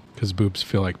sure. Because boobs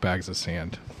feel like bags of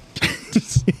sand.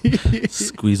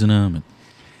 Squeezing them.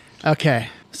 Okay.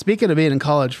 Speaking of being in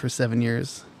college for 7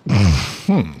 years,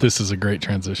 This is a great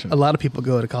transition. a lot of people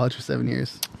go to college for 7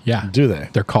 years. Yeah. Do they?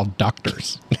 They're called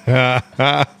doctors.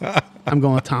 I'm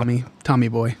going with Tommy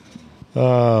Boy.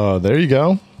 Oh, there you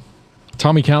go.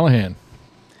 Tommy Callahan.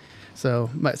 So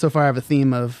far I have a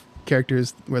theme of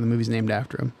characters where the movie's named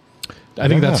after him. I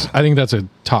think that's a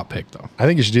top pick, though. I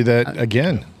think you should do that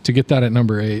again. To get that at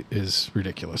number 8 is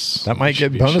ridiculous. That might You should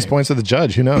get be bonus ashamed. points to the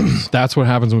judge. Who knows? That's what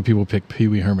happens when people pick Pee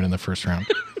Wee Herman in the first round.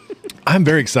 I'm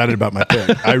very excited about my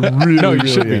pick. I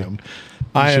really am.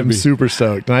 I am super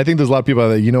stoked. And I think there's a lot of people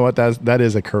that, you know what, that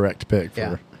is a correct pick.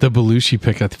 Yeah. The Belushi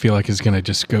pick, I feel like, is going to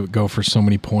just go for so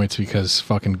many points because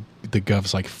fucking the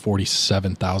Gov's like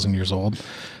 47,000 years old.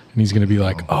 And he's going to be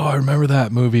like, oh, I remember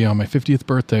that movie on my 50th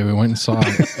birthday. We went and saw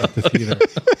it at the theater.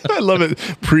 I love it.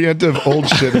 Preemptive old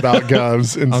shit about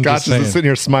Govs. And Scott is sitting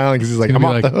here smiling because he's like, I'm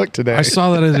off the hook today. I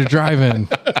saw that at a drive-in.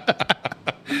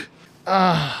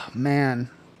 Oh, man.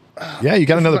 Yeah, you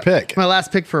got another pick. My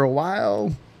last pick for a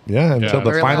while. Yeah, until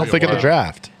the final pick of the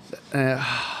draft.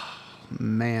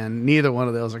 Man, neither one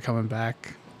of those are coming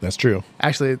back. That's true.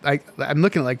 Actually, I'm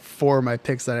looking at like 4 of my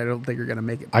picks that I don't think are going to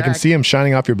make it back. I can see him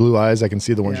shining off your blue eyes. I can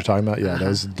see the ones you're talking about. Yeah,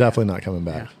 those definitely not coming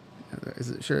back. Yeah.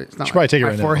 Is it sure? It's not. You should probably take it my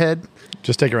right forehead. now.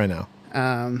 Just take it right now.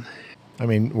 I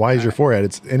mean, why is your forehead?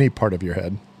 It's any part of your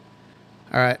head.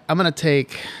 All right,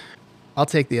 I'll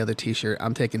take the other T-shirt.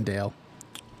 I'm taking Dale.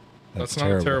 That's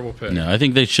not a terrible pick. No, I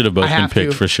think they should have both been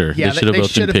picked for sure. Yeah, they should have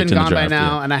both been picked in the gone draft by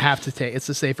now, and I have to take. It's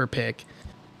a safer pick.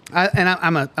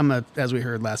 I'm a as we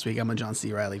heard last week, I'm a John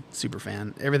C. Reilly super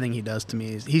fan. Everything he does to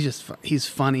me he's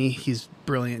funny, he's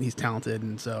brilliant, he's talented,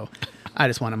 and so I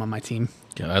just want him on my team.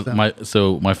 Yeah,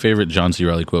 my favorite John C.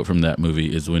 Reilly quote from that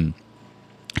movie is when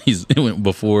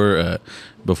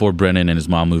before Brennan and his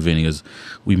mom move in. He goes,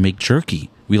 "We make jerky.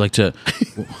 We like to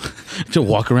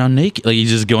walk around naked." Like he's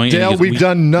just going. Dale, we've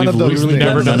done none of those things.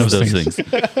 Never none of those things.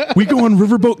 We go on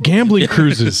riverboat gambling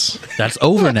cruises. That's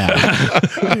over now.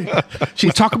 We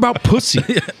talk about pussy.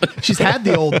 She's had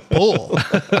the old bull.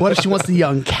 What if she wants the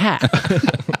young cat?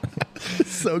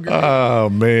 So great. Oh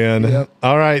man! Yep.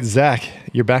 All right, Zach,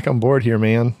 you're back on board here,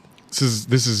 man. This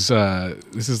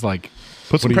is like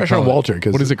put some pressure on Walter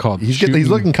because what is it called? He's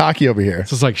looking cocky over here.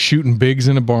 This is like shooting bigs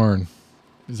in a barn.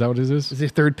 Is that what it is? Is your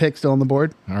third pick still on the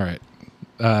board? All right.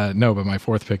 No, but my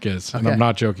fourth pick is, and I'm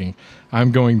not joking.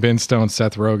 I'm going Ben Stone,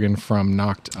 Seth Rogen from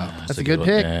Knocked Up. That's a good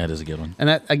pick. That is a good one. And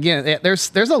that again, there's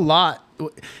a lot.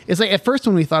 It's like at first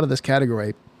when we thought of this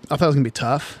category, I thought it was gonna be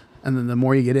tough, and then the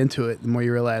more you get into it, the more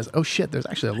you realize, oh shit, there's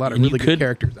actually a lot of really good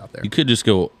characters out there. You could just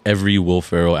go every Will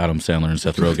Ferrell, Adam Sandler, and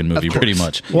Seth Rogen movie, pretty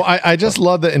much. Well, I just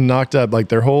love that in Knocked Up, like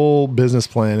their whole business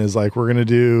plan is like we're gonna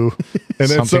do, and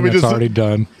then somebody just already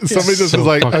done. Somebody just was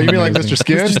like, "Oh, you mean like Mr.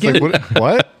 Skin?" It's like,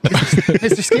 what?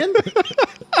 Mr. Skin?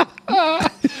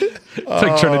 It's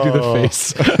like trying to do the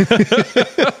face.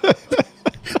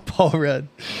 Paul Rudd.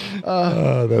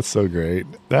 Oh, that's so great.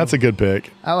 That's a good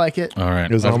pick. I like it. All right,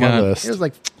 it was on my list. It was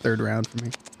like third round for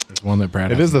me. There's one that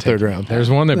Brad. It is the third round. There's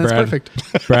one that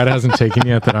Brad hasn't taken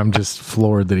yet. That I'm just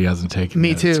floored that he hasn't taken. Me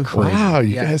yet. too. Wow,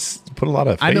 you guys put a lot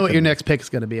of. Faith I know what your in next pick is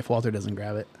going to be if Walter doesn't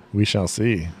grab it. We shall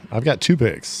see. I've got 2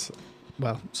 picks.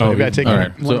 Well, so maybe I take all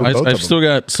right. So I've still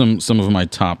got some of my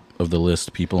top of the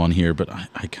list people on here, but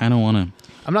I kind of want to.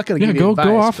 I'm not going to give you advice,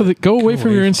 go off of it. Go away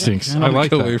from your instincts. I like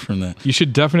go that. away from that. You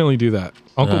should definitely do that.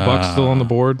 Uncle Buck's still on the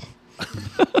board.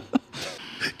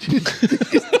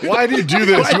 Why do you do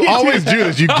this? You always do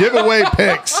this. You give away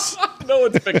picks. No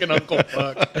one's picking Uncle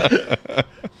Buck.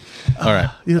 All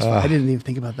right. I didn't even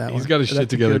think about that one. He's got his shit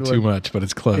together too much, but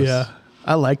it's close. Yeah.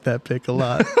 I like that pick a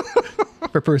lot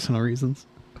for personal reasons.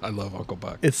 I love Uncle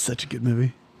Buck. It's such a good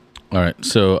movie. All right,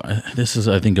 so this is,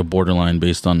 I think, a borderline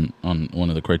based on one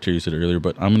of the criteria you said earlier,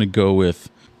 but I'm going to go with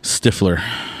Stifler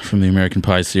from the American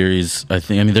Pie series. I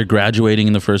mean, they're graduating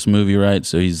in the first movie, right?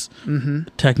 So he's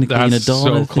technically an adult.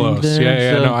 So close.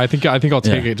 There, No, I think I'll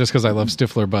take it just because I love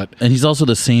Stifler, but and he's also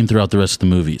the same throughout the rest of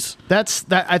the movies.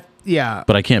 Yeah.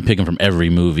 But I can't pick him from every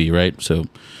movie, right? So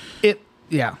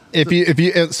yeah.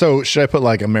 So should I put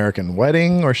like American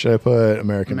Wedding or should I put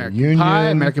American Reunion? Pie,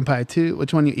 American Pie 2.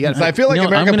 Which one you got? I feel like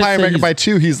American Pie, American Pie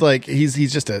 2, he's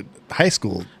just a high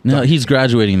school. No, he's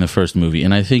graduating in the first movie,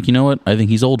 and I think, you know what? I think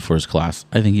he's old for his class.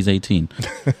 I think he's 18.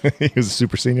 He was a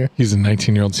super senior. He's a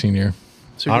 19-year-old senior.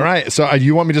 All right. So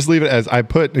you want me to just leave it as I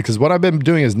put, because what I've been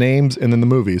doing is names and then the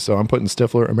movie. So I'm putting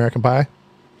Stifler, American Pie.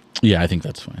 Yeah, I think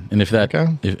that's fine. And if that,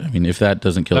 if that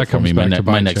doesn't kill it for me, my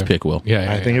next pick will.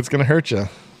 I think it's going to hurt you.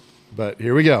 But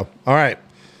here we go. All right.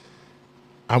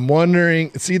 I'm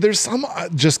wondering. See, there's some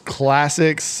just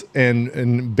classics,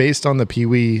 and based on the Pee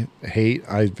Wee hate,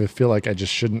 I feel like I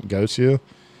just shouldn't go to.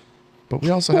 But we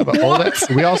also have an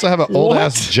old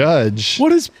ass judge. What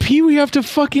does Pee Wee have to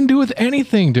fucking do with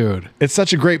anything, dude? It's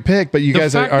such a great pick, but you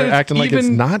guys are acting like it's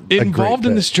not involved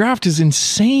in this draft is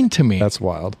insane to me. That's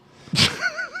wild.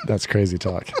 That's crazy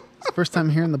talk. It's the first time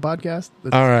hearing the podcast.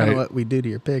 That's all right. Kind of what we do to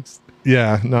your picks.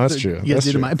 Yeah, no, that's true. You guys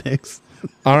do to my picks.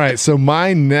 All right, so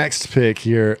my next pick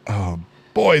here. Oh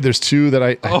boy, there's 2 that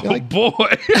I boy.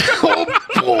 Oh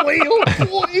boy.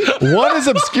 One is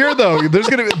obscure though. There's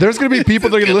gonna be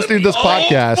people that are gonna listen to this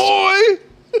podcast. Boy.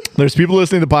 There's people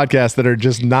listening to the podcast that are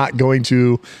just not going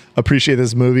to appreciate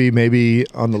this movie maybe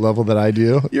on the level that I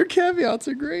do. Your caveats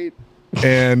are great.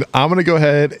 And I'm going to go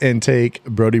ahead and take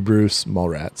Brody Bruce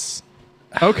Mallrats.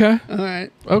 Okay. All right.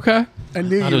 Okay. I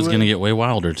knew I thought it was going to get way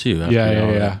wilder too. after Yeah,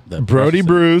 all yeah. that Brody process.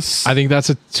 Bruce. I think that's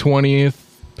a 20th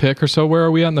pick or so. Where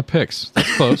are we at in the picks?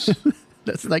 That's close.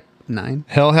 That's like 9.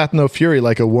 Hell hath no fury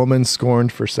like a woman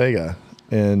scorned for Sega.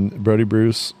 And Brody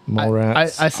Bruce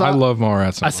Mallrats. I love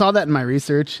Mallrats. I saw that in my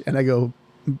research, and I go,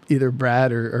 either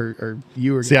Brad or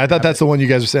you or See, I thought that's the one you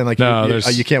guys were saying. Like, No,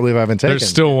 you can't believe I haven't taken. There's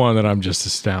still one that I'm just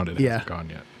astounded Yeah. hasn't gone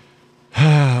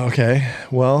yet. Okay.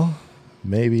 Well,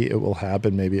 maybe it will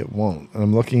happen. Maybe it won't. And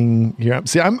I'm looking here.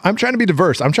 See, I'm trying to be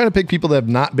diverse. I'm trying to pick people that have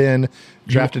not been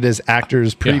drafted as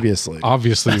actors previously. Yeah,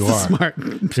 obviously you are. smart.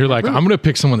 You're like, I'm going to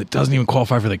pick someone that doesn't even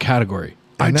qualify for the category.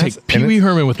 I And take that's- Pee and Wee it's-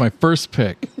 Herman with my first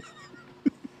pick.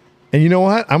 And you know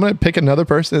what? I'm going to pick another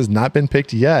person that has not been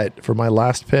picked yet for my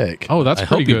last pick. Oh, that's I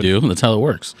pretty hope good. you do. That's how it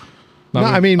works. No,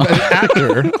 I mean,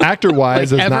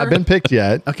 actor-wise, Like has not ever? been picked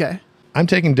yet. Okay. I'm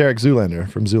taking Derek Zoolander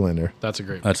from Zoolander. That's a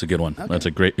great. That's a good one. That's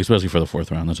a great, especially for the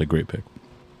 4th round. That's a great pick.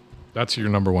 That's your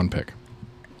number one pick.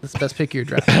 That's the best pick of your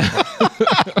draft.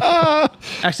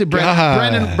 Actually,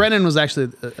 God. Brennan was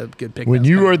actually a good pick. When That's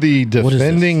you fine. are the What is this?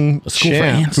 defending A school for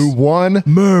champ ants? who won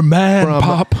Merman from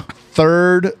Pop.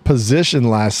 third position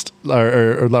last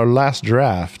or our last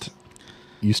draft,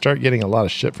 you start getting a lot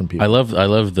of shit from people. I love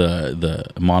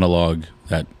the monologue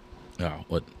that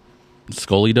what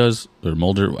Scully does or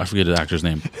Mulder. I forget the actor's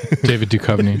name. David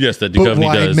Duchovny. Yes, that But Duchovny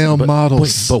why does. male but,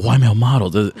 models? But why male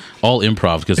models? All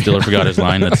improv because Stiller forgot his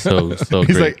line. That's so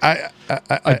He's great. like,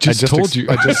 I just told you.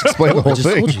 I just explained the I whole just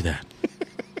thing. told you that.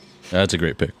 That's a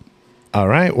great pick. All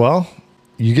right, well,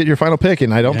 you get your final pick,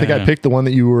 and I don't think I Yeah. picked the one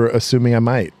that you were assuming I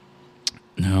might.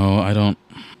 No, I don't.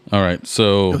 All right,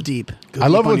 so Go deep. Go I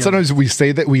deep love on when your- sometimes we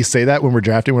say that when we're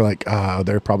drafting, we're like,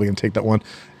 they're probably gonna take that one,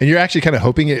 and you're actually kind of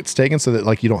hoping it's taken so that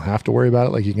like you don't have to worry about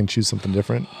it, like you can choose something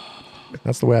different.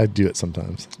 That's the way I do it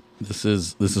sometimes. this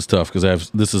is tough because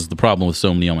this is the problem with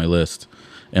so many on my list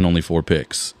and only 4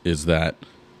 picks is that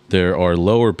there are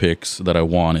lower picks that I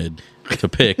wanted to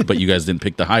pick, but you guys didn't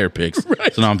pick the higher picks.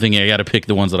 Right. So now I'm thinking I got to pick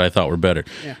the ones that I thought were better.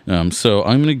 Yeah. So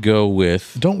I'm going to go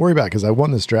with. Don't worry about it because I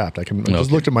won this draft. I just Okay.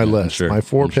 looked at my Yeah, I'm list. sure. My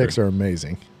 4 I'm sure. picks are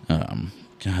amazing.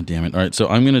 God damn it! All right, so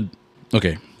I'm gonna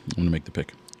make the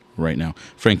pick right now.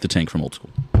 Frank the Tank from Old School.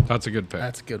 That's a good pick.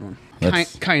 That's a good one.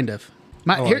 That's- Kind of.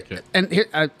 I like it. And here,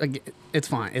 it's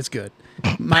fine. It's good.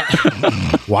 My,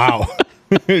 Wow,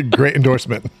 great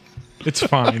endorsement. It's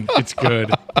fine. It's good.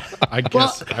 I well,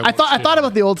 guess. I thought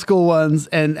about the old school ones,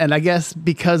 and I guess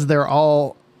because they're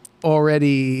all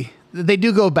already, they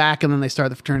do go back and then they start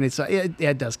the fraternity, so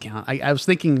it does count. I was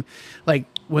thinking like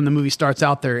when the movie starts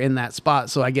out, they're in that spot,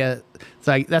 so I get it's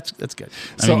like that's good.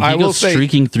 So he I will goes say,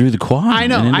 streaking through the quad. I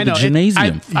know, and into I know. The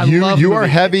gymnasium. I love you the are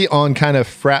movie. heavy on kind of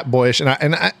frat boyish, and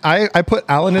I put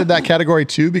Alan into that category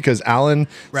too because Alan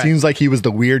Right. seems like he was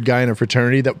the weird guy in a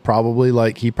fraternity that probably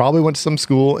he went to some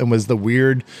school and was the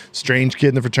weird strange kid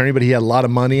in the fraternity, but he had a lot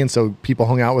of money and so people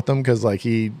hung out with him because like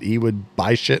he would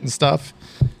buy shit and stuff.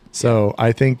 So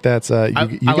I think that's I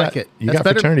like it. You That's got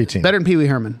better, fraternity team. better than Pee Wee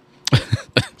Herman.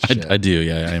 I do.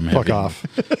 Yeah, I am. Fuck heavy. off,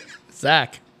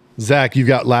 Zach, you've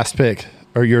got last pick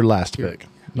or your last pick,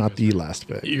 not the last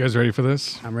pick. You guys ready for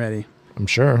this? I'm ready. I'm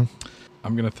sure.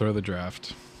 I'm gonna throw the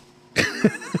draft,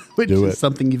 Which Do is it.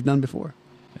 something you've done before.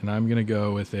 and I'm gonna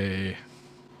go with a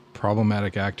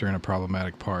problematic actor in a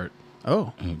problematic part.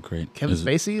 Oh, Oh, great. Kevin Is it-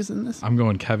 Spacey is in this. I'm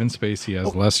going Kevin Spacey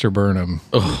as Lester Burnham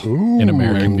in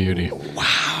American Beauty.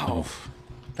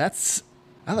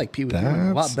 I like Pee Wee Herman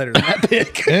a lot That's- better than that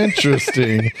pick.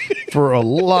 Interesting for a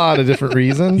lot of different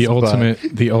reasons.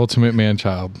 The ultimate man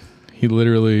child. He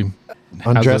literally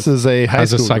undresses a high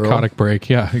has a school psychotic break.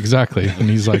 Yeah, exactly. And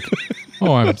he's like,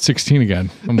 "Oh, I'm 16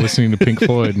 again. I'm listening to Pink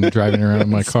Floyd and driving around in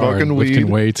my car, Smoking and lifting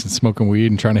weed. weights and smoking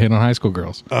weed and trying to hit on high school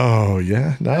girls." Oh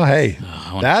yeah, no, hey,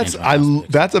 wanna that's change my last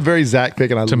pick. that's a very Zach pick,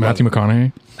 and I To love Matthew it.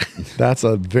 McConaughey. That's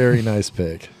a very nice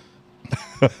pick.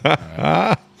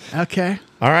 Okay.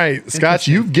 All right, Scotch,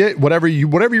 you get whatever you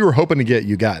were hoping to get,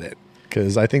 you got it.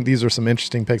 Because I think these are some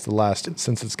interesting picks the last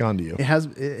since it's gone to you. It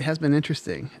has been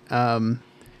interesting.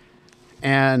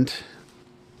 And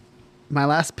my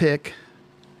last pick can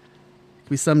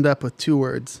be summed up with 2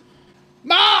 words.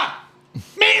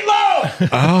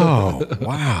 Oh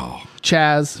wow.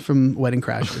 Chaz from Wedding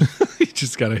Crashers. You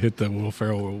just got to hit the Will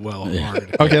Ferrell well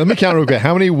hard. Okay, let me count real quick.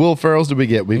 How many Will Ferrells did we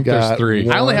get? We've think there's got 3.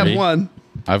 I only have Three. 1.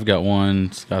 I've got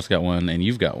 1. Scott's got 1, and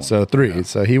you've got 1. So 3.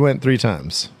 So he went 3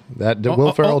 times. That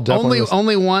Will Ferrell definitely was-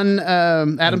 only one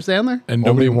Adam Sandler. And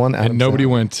Only nobody one Adam and nobody Sandler.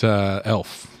 went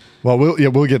Elf. Well,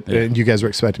 we'll get. You guys were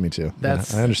expecting me to.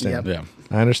 That's I understand. Yep.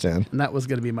 I understand. And that was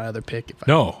going to be my other pick.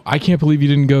 No, I can't believe you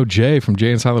didn't go Jay from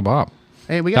Jay and Silent Bob.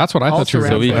 Hey, we got That's what I thought you were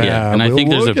also saying. round five. And I think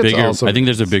we'll there's a get to bigger. also I think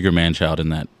there's a bigger man child in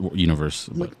that universe.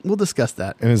 But We'll discuss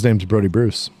that. And his name's Brody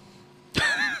Bruce.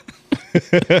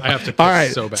 I have to piss All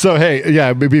right. so bad. So, hey,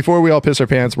 yeah, before we all piss our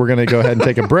pants, we're going to go ahead and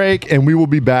take a break, and we will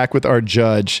be back with our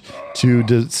judge to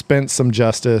dispense some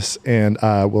justice, and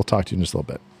we'll talk to you in just a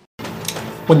little bit.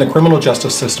 When the criminal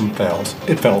justice system fails,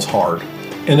 it fails hard.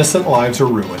 Innocent lives are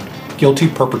ruined, guilty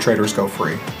perpetrators go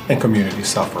free, and communities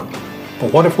suffer.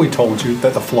 But what if we told you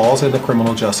that the flaws in the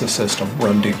criminal justice system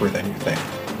run deeper than you think?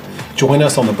 Join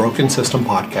us on the Broken System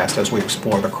podcast as we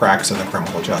explore the cracks in the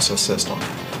criminal justice system.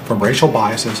 From racial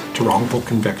biases to wrongful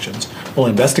convictions, we'll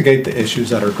investigate the issues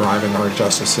that are driving our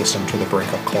justice system to the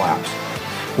brink of collapse.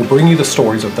 We'll bring you the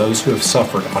stories of those who have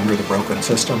suffered under the broken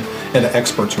system and the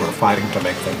experts who are fighting to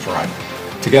make things right.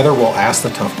 Together, we'll ask the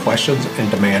tough questions and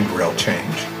demand real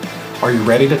change. Are you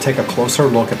ready to take a closer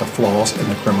look at the flaws in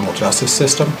the criminal justice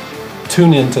system?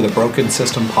 Tune in to the Broken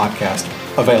System podcast,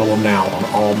 available now on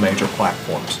all major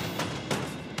platforms.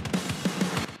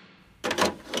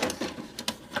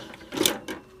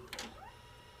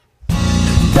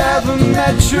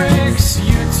 Metrics,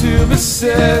 YouTube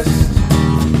assist.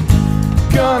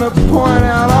 Gonna point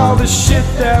out all the shit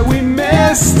that we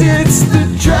missed. It's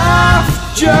the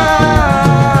draft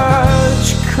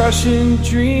judge, crushing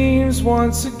dreams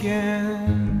once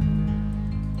again.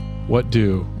 What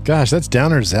do? Gosh, that's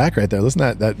Downer Zach right there. Listen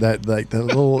to that like the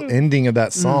little ending of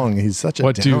that song. He's such a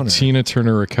What downer. do Tina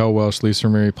Turner, Raquel Welch, Lisa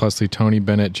Marie Presley, Tony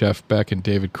Bennett, Jeff Beck, and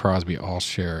David Crosby all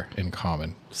share in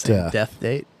common? Same death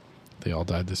date. They all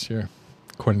died this year,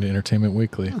 according to Entertainment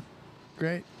Weekly.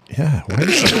 Great. Yeah,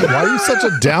 why are you such a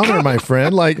downer, my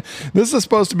friend? Like, this is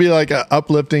supposed to be like an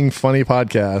uplifting, funny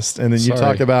podcast, and then you Sorry.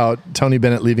 talk about Tony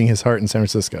Bennett leaving his heart in San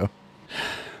Francisco.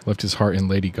 Left his heart in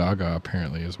Lady Gaga,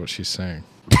 apparently, is what she's saying.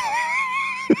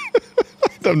 I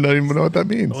don't even know what that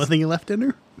means. The only thing you left in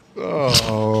her?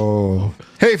 Oh.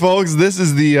 Hey, folks, this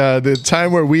is the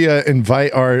time where we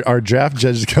invite our draft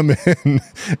judge to come in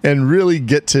and really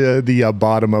get to the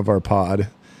bottom of our pod.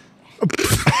 I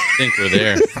think we're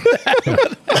there.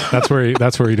 That's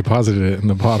where he deposited it in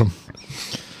the bottom.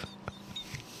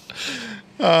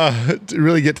 To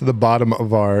really get to the bottom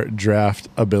of our draft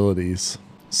abilities.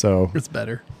 So It's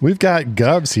better. we've got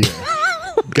Gubs here.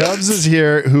 Gubs is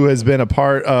here, who has been a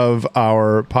part of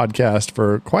our podcast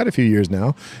for quite a few years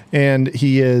now, and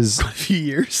he is A few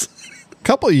years. a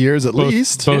couple of years at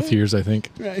least. Both years, I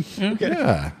think. Right. Okay.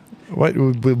 Yeah. What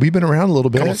we've been around a little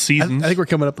bit. Couple I seasons. think we're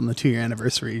coming up on the 2-year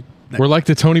anniversary. We're like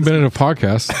the Tony Bennett of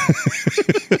podcasts.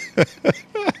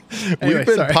 Anyway, We've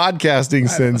been sorry. podcasting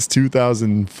since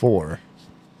 2004,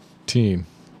 Teen.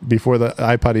 before the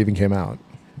iPod even came out.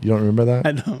 You don't remember that?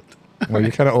 I don't. Well,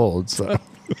 you're kind of old, so.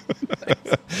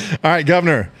 All right,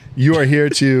 Governor, you are here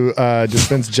to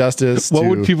dispense justice. What to,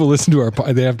 would people listen to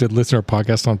they have to listen to our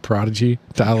podcast on Prodigy,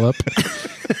 dial up.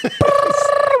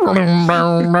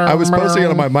 I was posting it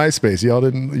on my MySpace. You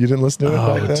didn't listen to it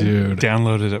back Oh, then? dude.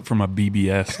 Downloaded it from a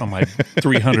BBS on my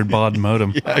 300 baud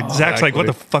modem. Zach's like, what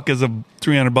the fuck is a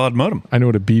 300 baud modem? I know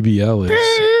what a BBL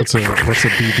is. What's a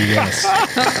BBS?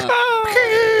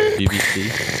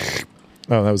 BBC.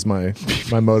 Oh, that was my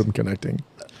modem connecting.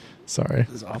 Sorry.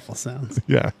 Those awful sounds.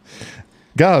 Yeah.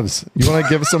 Govs, you want to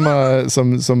give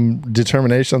some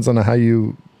determinations on how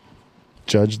you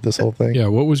judged this whole thing? Yeah,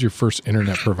 what was your first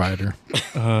internet provider?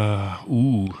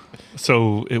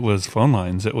 So it was phone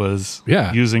lines. It was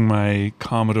using my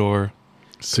Commodore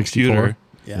 64. computer.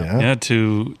 Yeah. Yeah,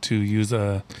 to use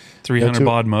a 300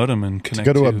 baud modem and connect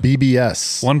Go to a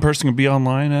BBS. One person could be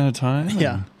online at a time.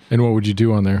 Yeah. And what would you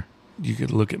do on there? You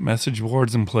could look at message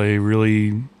boards and play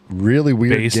really Weird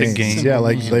basic games. Yeah,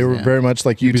 like they were very much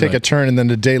like you take a turn and then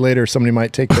a day later somebody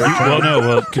might take their turn.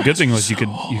 Well, the good thing was you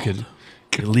could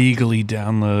legally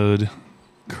download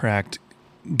cracked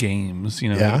games. It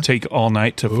would take all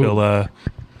night to fill a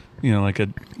like a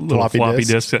little floppy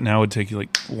disk that now would take you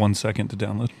like 1 second to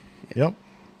download. Yep.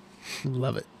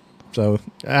 Love it. So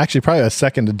actually probably a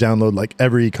second to download like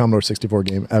every Commodore 64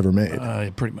 game ever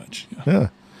made. Pretty much. Yeah.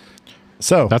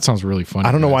 So that sounds really funny.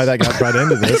 I don't know why that got brought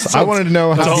into this. I wanted to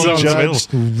know how you judged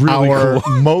our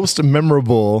most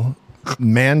memorable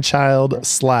man-child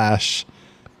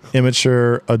 /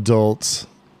 immature adult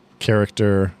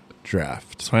character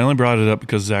draft. So I only brought it up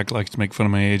because Zach likes to make fun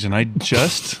of my age, and I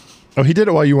just Oh, he did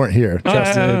it while you weren't here.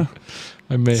 I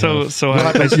may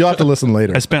have. You'll have to listen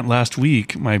later. I spent last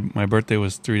week. My birthday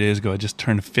was 3 days ago. I just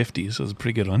turned 50, so it was a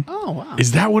pretty good one. Oh, wow.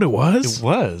 Is that what it was? It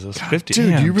was. It was 50.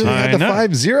 Dude, you really had the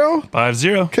 5-0?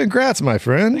 5-0. Congrats, my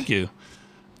friend. Thank you.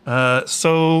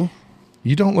 So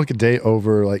you don't look a day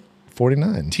over like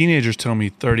 49. Teenagers tell me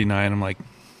 39. I'm like,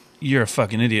 you're a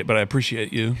fucking idiot, but I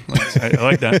appreciate you. Like, I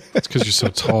like that. It's because you're so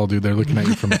tall, dude. They're looking at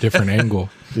you from a different angle.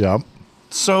 Yeah.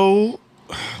 So,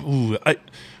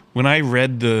 when I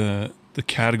read the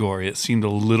category, it seemed a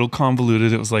little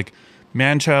convoluted. It was like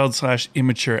man-child /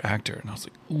 immature actor. And I was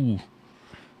like, ooh.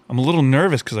 I'm a little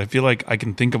nervous because I feel like I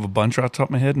can think of a bunch off the top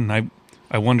of my head. And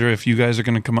I wonder if you guys are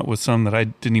going to come up with some that I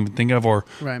didn't even think of or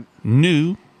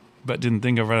knew, but didn't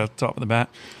think of right off the top of the bat.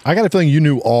 I got a feeling you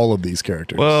knew all of these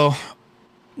characters. Well,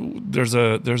 there's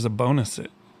a bonus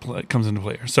that comes into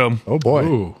play here. So, oh boy,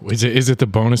 ooh, is it the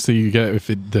bonus that you get if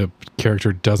the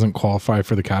character doesn't qualify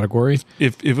for the category?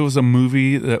 If it was a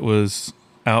movie that was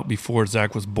out before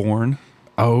Zach was born,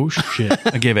 oh shit,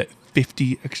 I gave it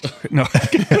 50 extra. No,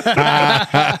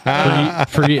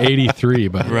 free 83,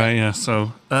 but right, yeah.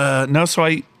 So no, so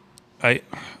I kind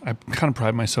of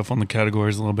pride myself on the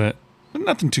categories a little bit.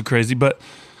 Nothing too crazy, but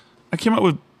I came up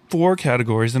with 4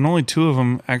 categories, and only 2 of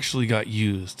them actually got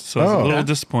used. So I was a little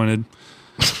disappointed.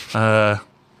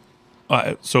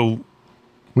 So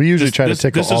we usually try to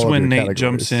take all of your This is when Nate categories.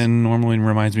 jumps in normally and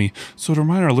reminds me. So to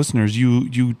remind our listeners,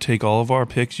 you take all of our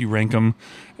picks, you rank them,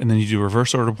 and then you do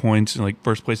reverse order points. And like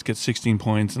first place gets 16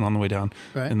 points, and on the way down,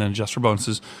 and then adjust for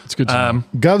bonuses. It's good to know.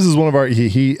 Govs is one of our.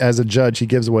 He as a judge, he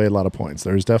gives away a lot of points.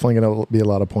 There's definitely going to be a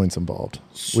lot of points involved.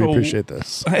 So we appreciate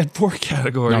this. I had 4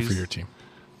 categories. Not for your team.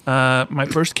 My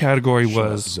first category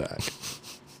was Zach.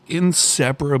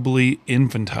 inseparably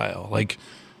infantile. Like,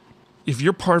 if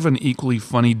you're part of an equally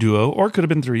funny duo, or it could have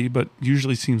been 3, but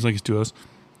usually seems like it's duos,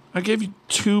 I gave you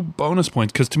 2 bonus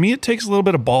points because to me it takes a little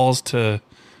bit of balls to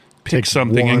pick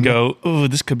something and go, oh,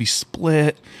 this could be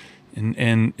split,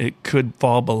 and it could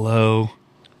fall below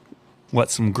what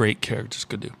some great characters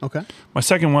could do. Okay. My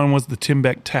second one was the Tim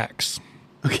Beck tax.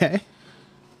 Okay.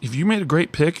 If you made a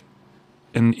great pick,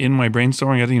 and in my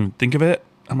brainstorming I didn't even think of it,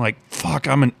 I'm like, fuck,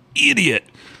 I'm an idiot.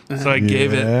 So I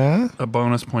gave it a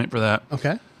bonus point for that.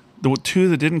 Okay. The 2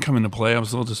 that didn't come into play, I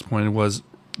was a little disappointed, was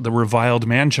the reviled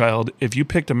man-child. If you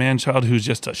picked a man-child who's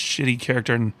just a shitty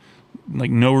character and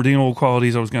like no redeemable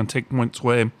qualities, I was going to take points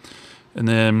away. And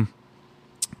then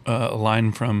a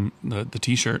line from the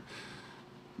T-shirt.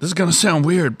 This is going to sound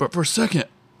weird, but for a second,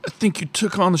 I think you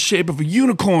took on the shape of a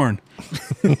unicorn.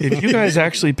 If you guys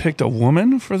actually picked a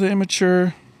woman for the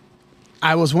immature,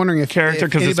 I was wondering if character,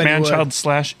 because it's anybody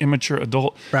man-child / immature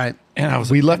adult, right? And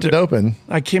we left it open.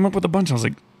 I came up with a bunch. I was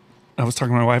like, I was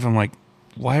talking to my wife. I'm like,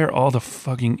 why are all the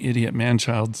fucking idiot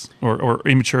man-childs or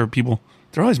immature people?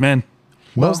 They're always men.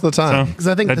 Most of the time, because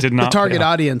I think the target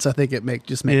audience, I think it makes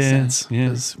sense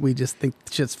because we just think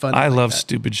shit's funny. I love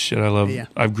stupid shit.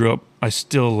 I grew up. I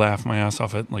still laugh my ass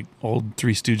off at like old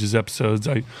Three Stooges episodes.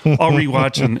 I'll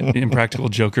rewatch an Impractical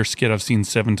Joker skit I've seen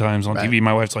 7 times on TV.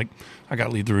 My wife's like, I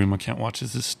gotta leave the room. I can't watch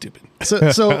this. This is stupid.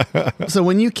 So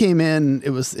when you came in, it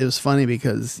was funny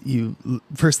because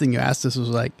first thing you asked us was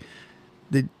like,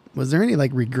 was there any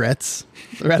like regrets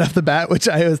right off the bat? Which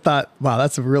I always thought, wow,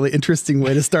 that's a really interesting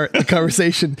way to start the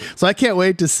conversation. So I can't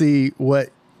wait to see what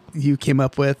you came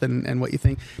up with and what you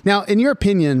think. Now, in your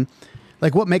opinion,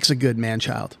 like what makes a good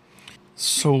man-child?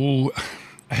 So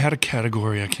I had a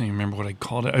category. I can't even remember what I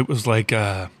called it. It was like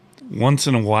once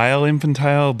in a while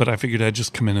infantile, but I figured I'd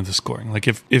just come into the scoring. Like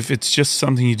if it's just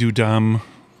something you do dumb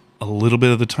a little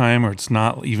bit of the time, or it's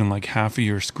not even like half of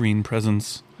your screen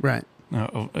presence. Right.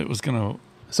 No, it was going to...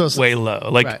 So it's way low,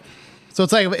 like right. So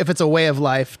it's like if it's a way of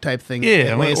life type thing,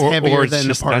 yeah, it weighs heavier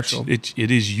than a partial. It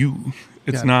is you.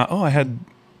 It's not. Oh, I had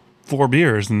 4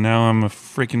 beers and now I'm a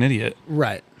freaking idiot.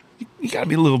 Right. You got to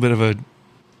be a little bit of a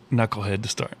knucklehead to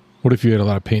start. What if you had a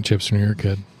lot of paint chips when you were a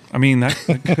kid? I mean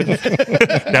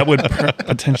that would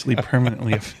potentially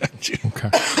permanently affect you. Okay.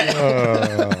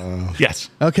 Yes.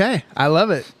 Okay, I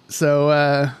love it.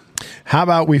 So how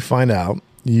about we find out?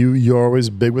 You're always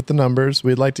big with the numbers.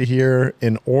 We'd like to hear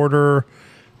in order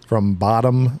from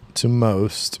bottom to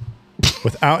most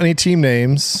without any team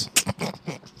names.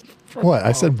 What?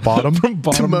 I said bottom from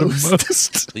bottom to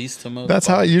most. Least to most. That's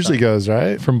how it usually goes,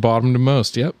 right? From bottom to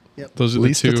most. Yep. Those are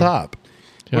least the 2. To top.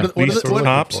 Yeah. Least to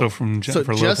top. So from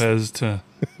Jennifer Lopez to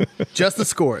just the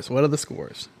scores. What are the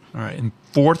scores? All right. In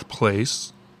 4th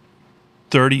place,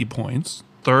 30 points.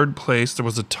 3rd place, there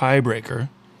was a tiebreaker.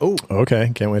 Oh,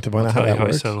 okay. Can't wait to find out how that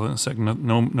works. I settle in a second.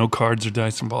 No cards or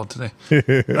dice involved today.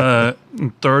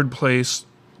 In 3rd place,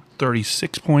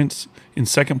 36 points. In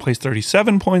 2nd place,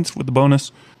 37 points with the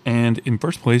bonus. And in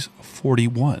 1st place,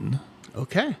 41.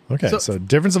 Okay. So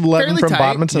difference of 11 from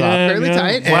bottom to top. Fairly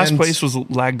tight. Last place was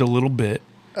lagged a little bit.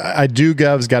 I do,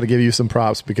 Govs, got to give you some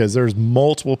props because there's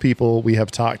multiple people we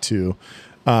have talked to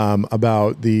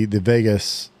about the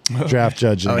Vegas draft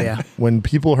judging. Oh, yeah. When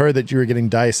people heard that you were getting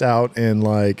dice out and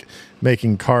like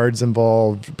making cards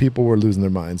involved, people were losing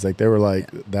their minds. Like they were like,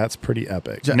 "That's pretty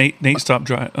epic." Nate stopped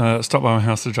by my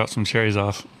house to drop some cherries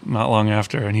off not long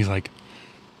after, and he's like,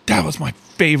 "That was my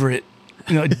favorite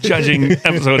judging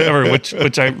episode ever," which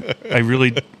I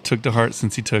really took to heart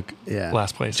since he took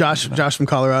last place. Josh from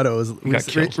Colorado was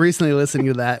recently listening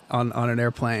to that on an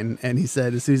airplane, and he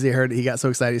said as soon as he heard it, he got so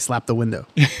excited he slapped the window.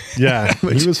 Yeah,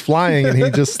 he was flying and he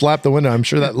just slapped the window. I'm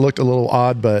sure that looked a little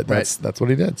odd, but that's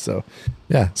what he did. So,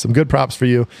 yeah, some good props for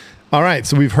you. All right,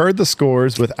 so we've heard the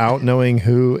scores without knowing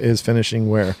who is finishing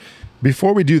where.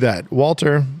 Before we do that,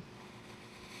 Walter,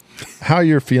 how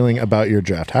you're feeling about your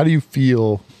draft? How do you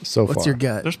feel so far? What's your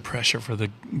gut? There's pressure for the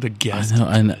guest.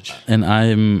 I know,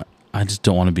 and I just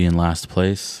don't want to be in last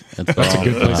place. That's a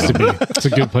good place to be. It's a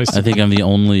good place to be. I think I'm the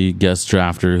only guest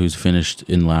drafter who's finished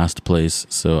in last place,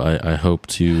 so I hope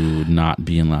to not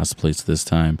be in last place this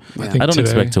time. Yeah. I don't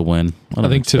expect to win. I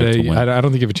think today, I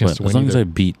don't think you have a chance to win. As long either. as I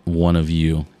beat one of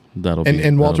you, that'll be.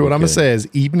 And Walter, what I'm going to say is,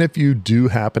 even if you do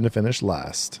happen to finish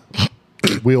last,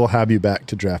 we will have you back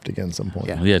to draft again at some point.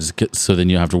 Yeah, so then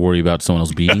you don't have to worry about someone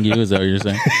else beating you. Is that what you're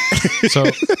saying?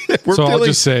 So I'll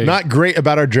just say, not great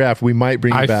about our draft. We might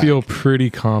bring you back. I feel pretty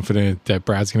confident that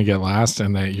Brad's going to get last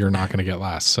and that you're not going to get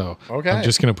last. So I'm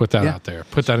just going to put that out there.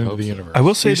 Put that into the universe. I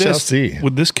will say shall this. see.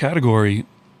 With this category,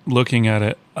 looking at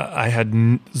it, I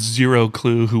had zero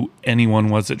clue who anyone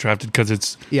was that drafted because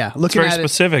it's very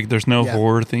specific. There's no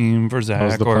horror theme for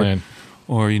Zach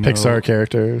or Pixar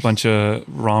characters, bunch of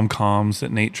rom-coms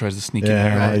that Nate tries to sneak in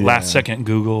there. Last second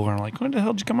Google, we're like, what the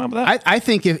hell did you come up with that? I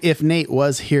think if Nate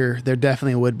was here, there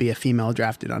definitely would be a female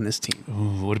drafted on this team.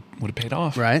 Ooh, would have paid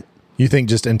off, right? You think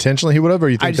just intentionally he would have, or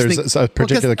you think there's a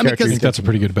particular character? I think that's a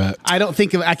pretty good bet. I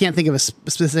can't think of a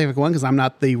specific one because I'm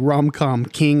not the rom-com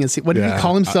king. What did he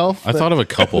call himself? I thought of a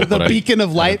couple. The beacon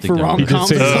of light for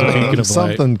rom-coms.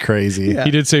 Something crazy. He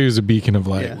did say he was a beacon of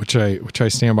light, which I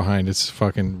stand behind. It's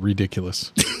fucking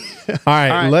ridiculous. All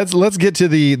right, let's get to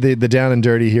the down and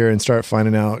dirty here and start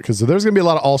finding out, because there's going to be a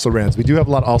lot of also rans. We do have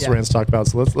a lot of also rans to talk about,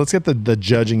 so let's get the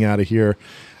judging out of here.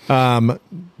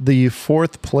 The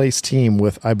fourth place team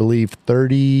with, I believe,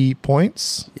 30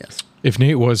 points. Yes. If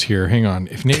Nate was here, hang on.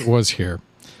 If Nate was here,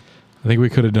 I think we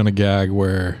could have done a gag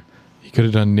where he could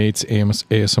have done Nate's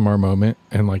ASMR moment,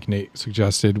 and like Nate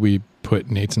suggested, we put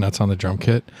Nate's nuts on the drum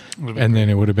kit, and then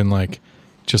it would have been like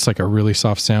just like a really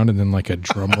soft sound, and then like a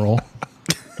drum roll,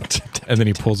 and then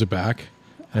he pulls it back,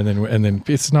 and then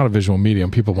it's not a visual medium.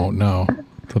 People won't know.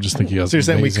 They'll just think you guys. So you're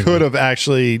saying we could have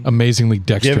actually amazingly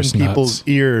dexterous given people's nuts.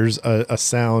 ears a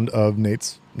sound of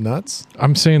Nate's nuts?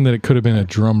 I'm saying that it could have been a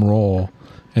drum roll,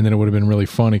 and then it would have been really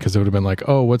funny because it would have been like,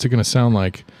 oh, what's it going to sound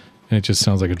like? And it just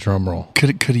sounds like a drum roll.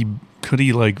 Could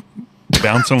he like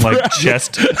bounce on like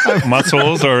chest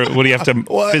muscles, or would he have to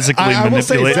physically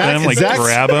manipulate them, like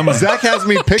grab them? Zach has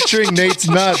me picturing Nate's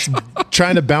nuts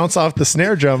trying to bounce off the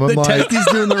snare drum. I'm like, he's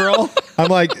doing the roll. I'm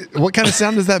like, what kind of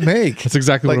sound does that make? That's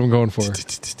exactly what I'm going for.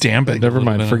 Damp it. Never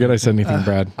mind. Forget I said anything,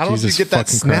 Brad. I don't know if you get that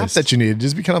snap that you need. It'd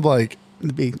just be kind of like,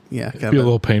 It'd be a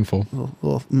little painful. A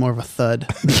little more of a thud.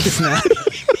 Snap.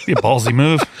 Be a ballsy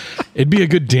move. It'd be a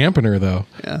good dampener, though.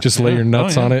 Yeah. Just lay your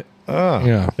nuts on it. Oh,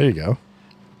 yeah. There you go.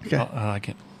 Okay. I like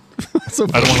it. So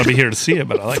I don't want to be here to see it,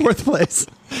 but I like fourth place.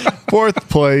 Fourth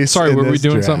place. Sorry, were we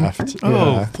doing draft. something?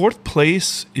 Oh, fourth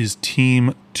place is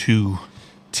Team 2.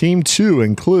 Team 2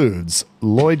 includes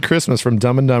Lloyd Christmas from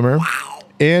Dumb and Dumber,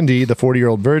 Andy, the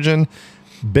 40-year-old virgin,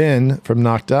 Ben from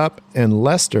Knocked Up, and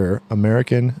Lester,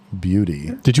 American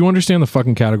Beauty. Did you understand the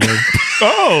fucking category?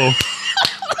 Oh,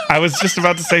 I was just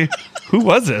about to say, who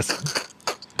was this?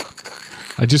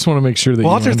 I just want to make sure that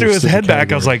Walter you threw his head back.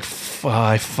 category. I was like,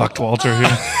 I fucked Walter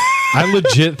here. I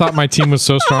legit thought my team was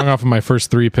so strong off of my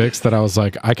first 3 picks that I was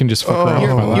like, I can just fuck around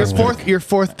with my last pick. Your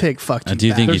fourth pick fucked you. Do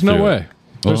you think There's no way.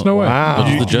 There's no way. What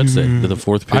does the judge say? The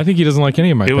fourth pick? I think he doesn't like any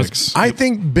of my picks. I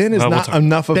think Ben is not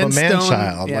enough of Ben a man Stone,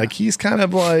 child. yeah. Like, he's kind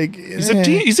of like... He's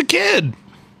a kid.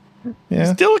 Yeah.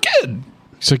 He's still a kid.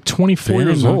 He's like 24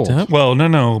 years old. Well,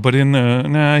 no, but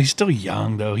he's still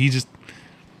young though. He just...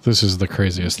 This is the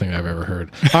craziest thing I've ever heard.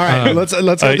 All right, let's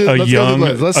go through the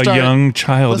list. Let's start. A young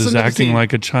child is Listen to the acting team.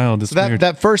 like a child. It's weird.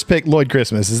 That first pick, Lloyd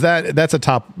Christmas, that's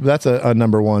a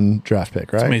number 1 draft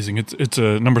pick, right? It's amazing. It's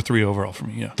a number 3 overall for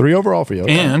me. Yeah, 3 overall for you.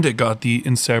 Okay. And it got the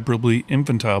inseparably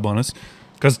infantile bonus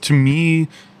because to me,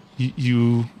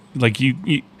 you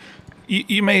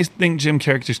may think Jim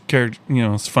character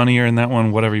is funnier in that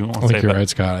one. Whatever you want to say. I think you're right,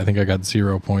 Scott. I think I got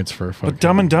 0 points for fucking. But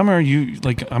Dumb and Dumber,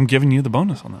 I'm giving you the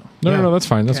bonus on that. No, that's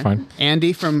fine. That's fine.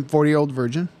 Andy from 40-year-old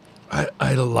virgin.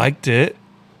 I liked it,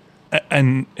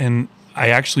 and I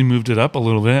actually moved it up a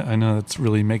little bit. I know that's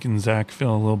really making Zach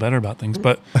feel a little better about things,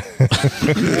 but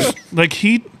like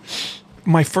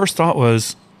my first thought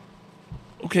was,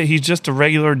 okay, he's just a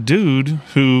regular dude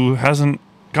who hasn't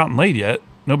gotten laid yet.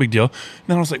 No big deal. And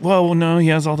then I was like, well, no, he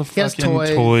has all the fucking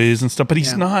toys and stuff, but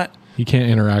he's not. He can't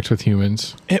interact with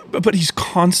humans. But he's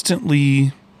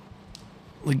constantly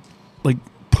like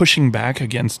pushing back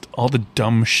against all the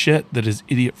dumb shit that his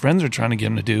idiot friends are trying to get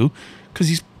him to do, because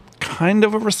he's kind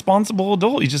of a responsible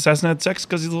adult. He just hasn't had sex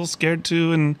because he's a little scared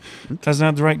to, and hasn't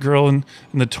had the right girl, and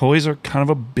the toys are kind of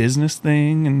a business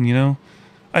thing, and you know,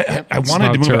 I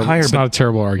wanted to move it higher. It's not a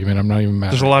terrible argument. I'm not even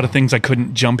mad. There's a lot of things I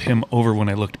couldn't jump him over when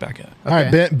I looked back at it. All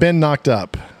right, Ben knocked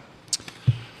up.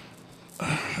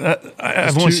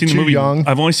 I've only seen the movie.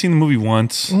 I've only seen the movie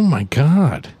once. Oh my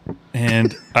god!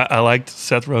 And I liked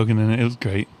Seth Rogen in it. It was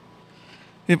great.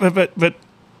 Yeah, but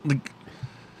like,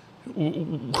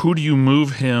 who do you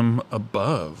move him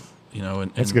above? You know,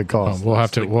 and that's a good call. We'll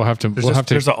have to.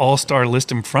 There's an all-star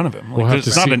list in front of him. Like,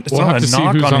 it's not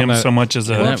a knock on him so much as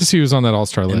a. We'll have to see who's on that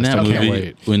all-star list. In that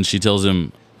movie, when she tells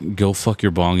him, "Go fuck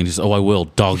your bong," and he's, "Oh, I will,"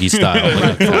 doggy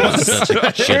style.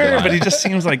 Sure, but he just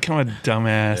seems like kind of a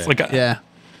dumbass. Yeah.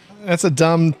 That's a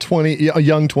dumb a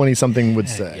young 20-something would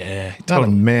say. Yeah, not totally.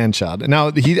 a man child. Now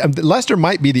Lester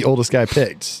might be the oldest guy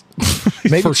picked.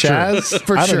 Maybe Chaz.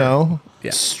 For I don't know.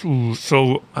 Yeah.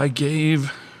 So I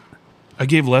gave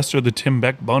Lester the Tim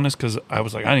Beck bonus because I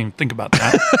was like, I didn't even think about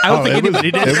that. I don't think anybody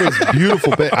did. It was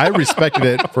beautiful. I respected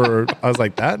it I was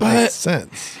like, that makes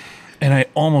sense. And I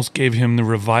almost gave him the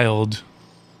reviled.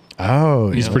 Oh,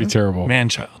 he's pretty terrible. Man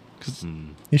child.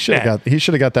 He should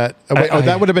have got that. Wait,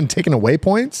 that would have been taking away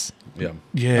points? Yeah.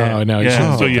 Yeah. Oh, no, you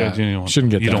shouldn't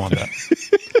get that. You don't want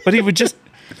that. But he would just,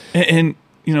 and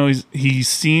you know, he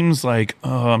seems like,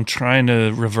 oh, I'm trying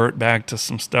to revert back to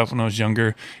some stuff when I was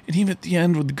younger. And even at the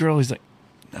end with the girl, he's like,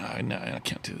 no, I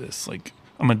can't do this. Like,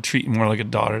 I'm going to treat you more like a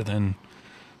daughter than,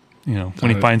 you know,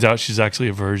 when he finds out she's actually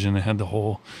a virgin and had the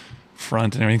whole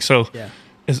front and everything. So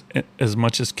as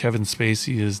much as Kevin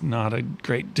Spacey is not a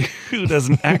great dude as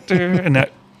an actor, and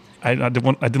that I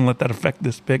didn't let that affect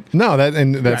this pick. No,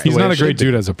 that's he's not a great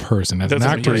dude as a person. As an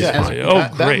actor, he's fine.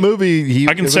 Great. That movie,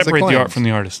 I can separate the art from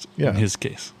the artist. Yeah. In his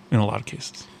case, in a lot of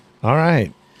cases. All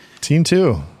right, Team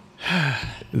 2.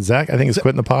 Zach, I think, is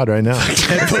quitting the pod right now.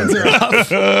 Headphones are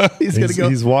off.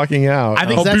 He's walking out. I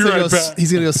think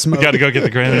he's gonna go smoke. We got to go get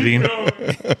the grenadine.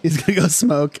 He's gonna go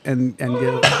smoke and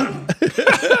get.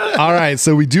 All right,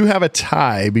 so we do have a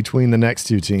tie between the next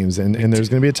two teams, and there's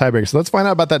going to be a tiebreaker. So let's find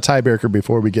out about that tiebreaker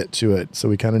before we get to it, so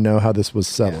we kind of know how this was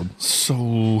settled.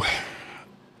 So,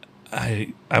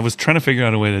 I was trying to figure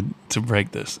out a way to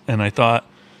break this, and I thought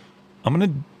I'm going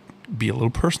to be a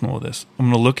little personal with this. I'm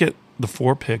going to look at the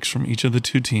 4 picks from each of the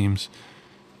 2 teams,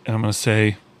 and I'm going to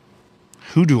say,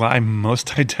 who do I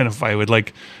most identify with?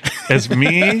 Like, as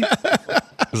me,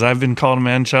 because I've been called a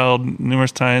man-child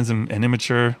numerous times and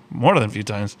immature more than a few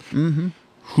times. Mm-hmm.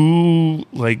 Who,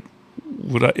 like,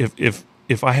 would I,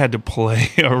 if I had to play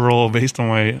a role based on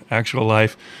my actual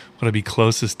life, would I be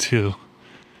closest to?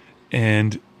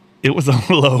 And it was a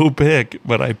low pick,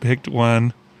 but I picked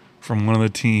one from one of the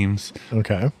teams.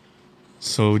 Okay.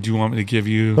 So do you want me to give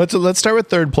you... Let's start with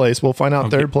third place. We'll find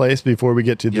out third place before we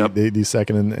get to the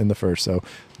second and the first. So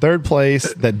third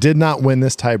place that did not win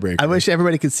this tiebreaker. I wish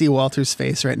everybody could see Walter's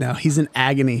face right now. He's in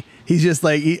agony. He's just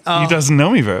like... He doesn't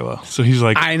know me very well. So he's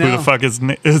like, I know. who the fuck is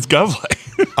Gov like?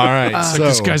 All right. So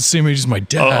this guy's the same age as my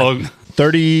dad.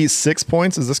 36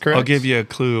 points. Is this correct? I'll give you a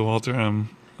clue, Walter. I'm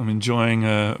enjoying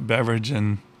a beverage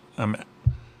and I'm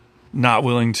not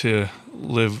willing to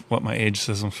live what my age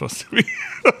says I'm supposed to be.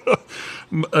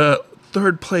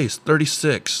 Third place,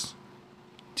 36.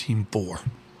 Team 4.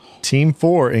 Team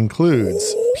 4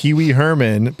 includes Pee-wee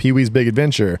Herman, Pee-wee's Big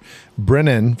Adventure,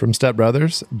 Brennan from Step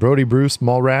Brothers, Brody Bruce,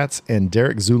 Mallrats, and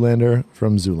Derek Zoolander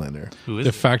from Zoolander. Who is the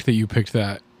it? fact that you picked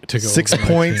that to go 6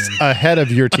 points ahead of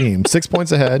your team. 6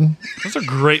 points ahead. Those are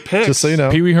great picks. Just so you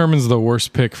know. Pee-wee Herman's the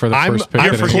worst pick for the first pick.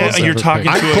 You're talking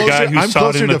to a guy who saw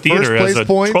it in the theater as a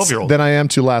 12-year-old. Than I am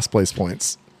to last place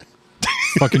points.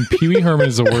 Fucking Pee-wee Herman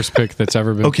is the worst pick that's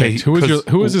ever been picked. Who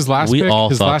was his last pick? We all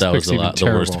his thought last that was the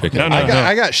worst pick. No.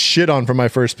 I got shit on for my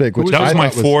first pick. Which that was my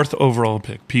thought 4th overall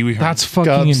pick, Pee-wee Herman. That's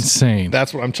fucking insane.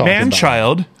 That's what I'm talking about.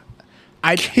 Man-child.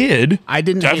 Kid. I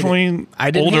didn't definitely hate it.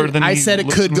 I didn't older hate it. than I he said it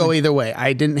looks could to go me. either way.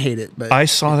 I didn't hate it, but I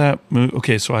saw that movie.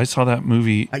 Okay, so I saw that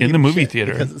movie in the movie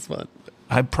theater. because it's fun.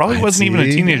 I probably wasn't even a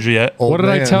teenager yet. What did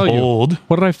I tell you? Old.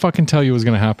 What did I fucking tell you was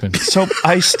going to happen? So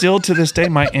I still, to this day,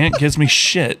 my aunt gives me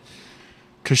shit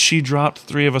because she dropped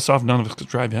 3 of us off. None of us could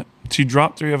drive yet. She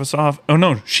dropped 3 of us off. Oh,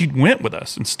 no, she went with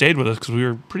us and stayed with us because we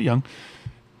were pretty young.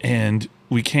 And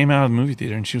we came out of the movie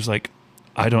theater, and she was like,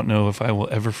 "I don't know if I will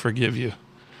ever forgive you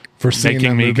for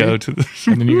making me go to the."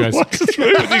 And then you guys, with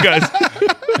you guys.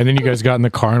 And then you guys got in the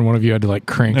car, and one of you had to like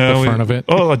crank the front of it.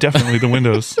 Oh, definitely the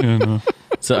windows.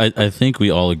 So I think we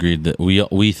all agreed that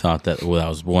we thought that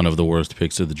was one of the worst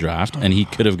picks of the draft, and he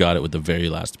could have got it with the very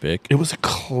last pick. It was a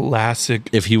classic.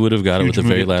 If he would have got it with the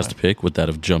very last pick, would that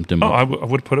have jumped him up? I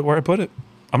would put it where I put it.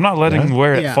 I'm not letting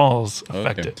where it falls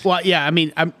affect it. Well, yeah, I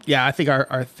mean, I think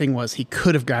our thing was he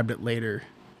could have grabbed it later.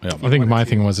 Yeah. I think my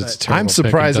thing was it's terrible. I'm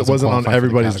surprised it wasn't on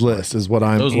everybody's list. Is what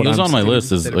I'm. It was on my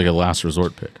list as like a last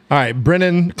resort pick. All right,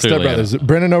 Brennan, Stepbrothers.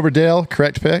 Brennan over Dale,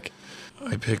 correct pick.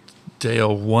 I picked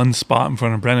Dale one spot in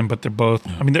front of Brennan, but they're both.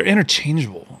 I mean, they're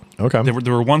interchangeable. Okay, they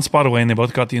were one spot away, and they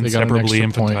both got the inseparably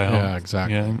infantile. Yeah,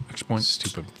 exactly. Yeah, extra point.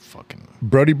 Stupid fucking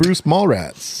Brody Bruce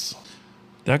Mallrats.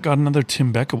 That got another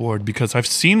Tim Beck award because I've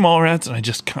seen Mallrats and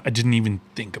I didn't even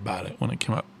think about it when it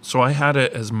came out. So I had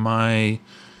it as my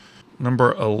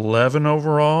number 11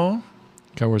 overall.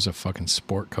 Guy wears a fucking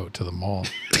sport coat to the mall.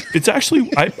 It's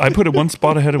actually I put it one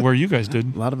spot ahead of where you guys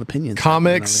did. A lot of opinions.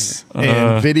 Comics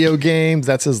and video games.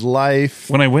 That's his life.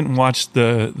 When I went and watched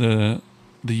the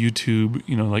YouTube,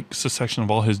 like section of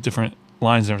all his different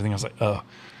lines and everything, I was like,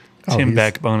 Tim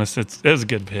Beck bonus. It was a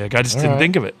good pick. I just didn't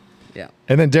think of it. Yeah.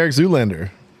 And then Derek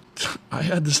Zoolander. I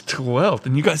had this 12th,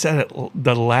 and you guys had it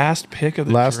the last pick of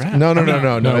the draft.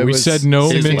 No. We said no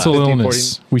mental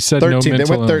illness. We said 13. no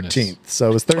mental illness. They went 13th, so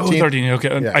it was 13. Oh, 13.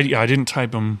 Okay. Yeah. I didn't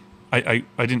type him. I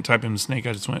didn't type him Snake.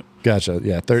 I just went. Gotcha.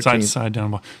 Yeah, 13. Side to side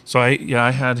down. So I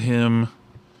had him.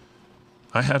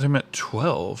 I had him at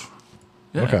 12.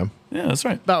 Yeah. Okay. Yeah, that's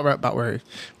right. About where.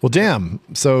 Well, damn.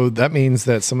 So that means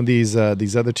that some of these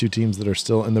other two teams that are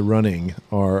still in the running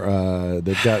are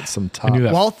they've got some top.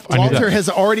 Walter has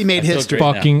already made history.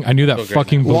 I knew that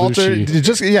fucking Walter.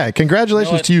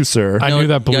 Congratulations to you, sir. I knew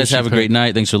that. You guys have a great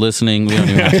night. Thanks for listening. We don't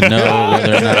even have to know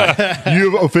whether or not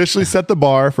you've officially set the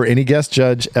bar for any guest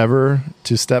judge ever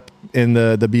to step in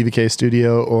the BVK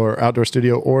studio or outdoor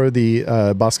studio or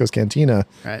the Bosco's Cantina.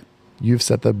 Right. You've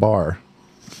set the bar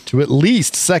to at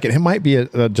least second. It might be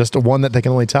just a one that they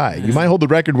can only tie. You might hold the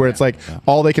record where it's like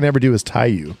all they can ever do is tie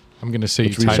you. I'm going to say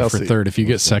you tied for third. If you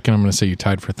get second, I'm going to say you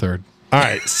tied for third. All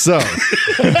right, so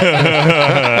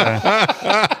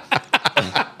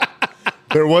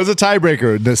there was a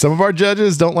tiebreaker. Some of our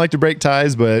judges don't like to break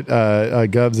ties, but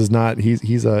Govs is not.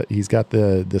 He's got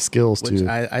the skills to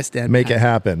I stand make it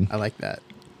happen. I like that.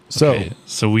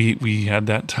 So we had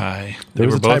that tie. They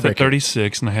were both at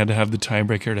 36, and I had to have the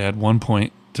tiebreaker to add 1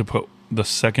 point to put the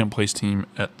second place team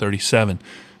at 37.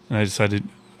 And I decided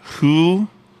who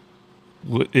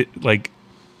would it like.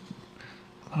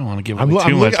 I don't want to give away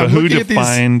too much, but who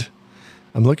defined?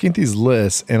 I'm looking at these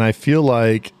lists, and I feel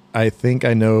like I think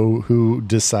I know who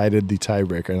decided the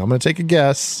tiebreaker, and I'm going to take a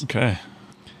guess. Okay,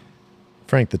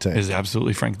 Frank the Tank is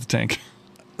absolutely Frank the Tank.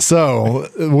 So,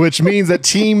 which means that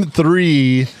Team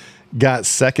 3 got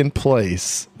second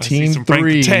place. Team 3 Frank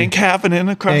the Tank happening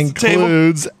across the table.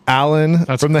 Includes Alan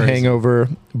from The crazy. Hangover,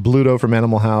 Bluto from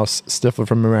Animal House, Stifler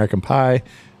from American Pie,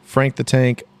 Frank the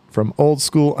Tank from Old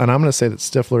School, and I'm going to say that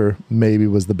Stifler maybe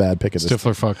was the bad pick of this.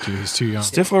 Stifler fucked you. He's too young.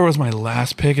 Stifler was my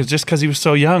last pick. It's just because he was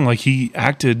so young. Like he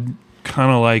acted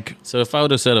kind of like. So if I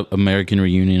would have said American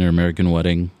Reunion or American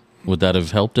Wedding, would that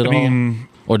have helped at all?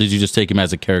 Or did you just take him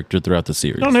as a character throughout the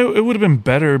series? No, it would have been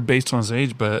better based on his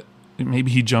age, but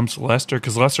maybe he jumps Lester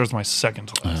because Lester is my second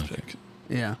to last pick.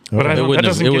 Yeah, but it wouldn't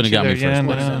have got me first.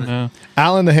 No.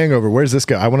 Alan the Hangover, where's this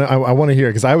go? I want to hear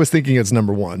because I was thinking it's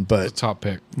number 1, but top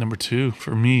pick. Number 2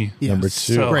 for me. Yes. Number 2,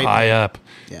 so Great high up,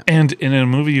 yeah. And in a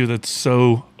movie that's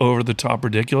so over the top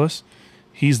ridiculous,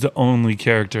 he's the only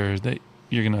character that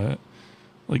you're gonna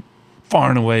like far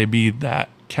and away be that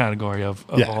category of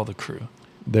all the crew.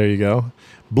 There you go.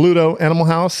 Bluto, Animal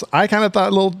House. I kind of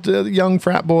thought little young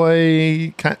frat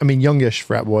boy, youngish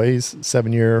frat boy. He's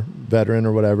 7-year veteran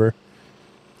or whatever.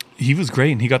 He was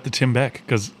great, and he got the Tim Beck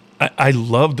because I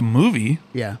loved the movie.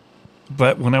 Yeah.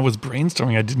 But when I was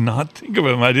brainstorming, I did not think of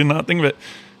him. I did not think of it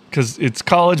because it's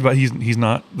college, but he's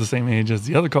not the same age as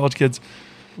the other college kids.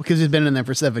 Because he's been in there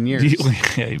for 7 years. He's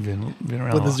been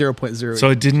around with a 0.0.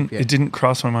 So it didn't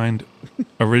cross my mind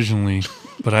originally,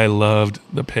 but I loved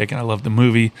the pick and I loved the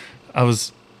movie. I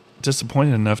was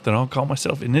disappointed enough that I'll call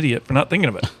myself an idiot for not thinking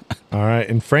of it. All right,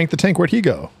 and Frank the Tank, where'd he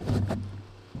go?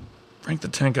 Frank the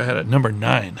Tank I had at number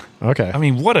 9. Okay. I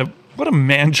mean, what a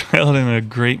man-child in a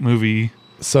great movie.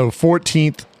 So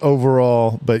 14th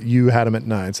overall, but you had him at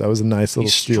 9, so that was a nice little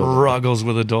steal. He struggles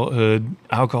with adulthood.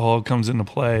 Alcohol comes into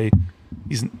play.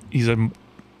 He's an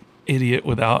idiot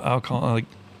without alcohol. Like,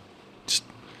 just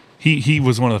he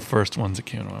was one of the first ones that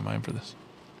came to my mind for this.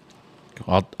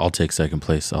 I'll take second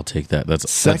place. I'll take that. That's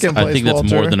Second place, I think that's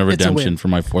Walter. more than a It's a redemption win. for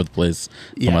my fourth place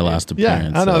on my last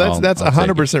appearance. Yeah, I know So that's I'll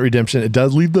take 100% redemption. It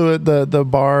does leave the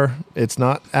bar. It's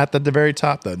not at the very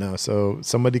top though. No, so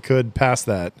somebody could pass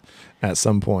that at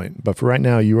some point. But for right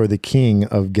now, you are the king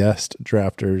of guest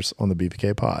drafters on the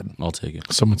BVK pod. I'll take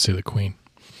it. Someone say the queen.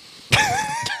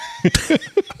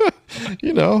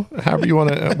 You know, however you want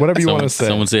to, whatever you want to say.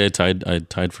 Someone say I tied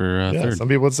for third. Some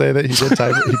people would say that he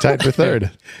tied for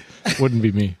third. Wouldn't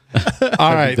be me.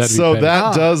 All right, that'd be so petty.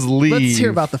 that does leave Let's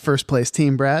hear about the first place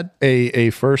team, Brad. a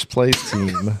first place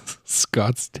team.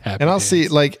 Scott's tapping. And I'll see,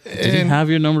 like, Did he have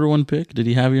your number one pick?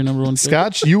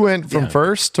 Scotch, you went from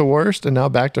first to worst and now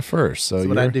back to first. So That's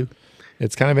what I do.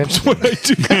 It's kind of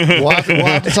interesting. We'll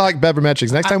have to talk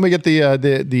bebermetrics next time we get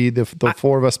the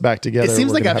four of us back together. It seems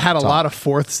we're like gonna I've have had to a lot talk. of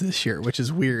fourths this year, which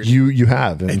is weird. You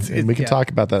have, and we can yeah. talk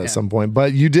about that Yeah. at some point.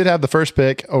 But you did have the first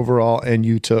pick overall, and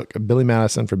you took Billy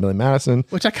Madison for Billy Madison,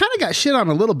 Which I kind of got shit on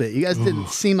a little bit. You guys didn't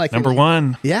seem like Number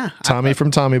one. Yeah, Tommy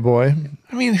from Tommy Boy,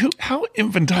 I mean, how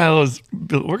infantile is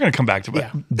Bill? We're going to come back to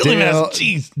that. Billy Dale, Madison.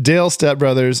 Jeez. Dale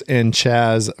Stepbrothers, and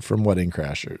Chaz from Wedding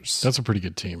Crashers. That's a pretty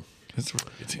good team. That's a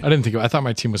really good team. I didn't think. I thought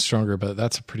my team was stronger, but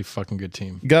that's a pretty fucking good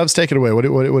team. Govs, take it away.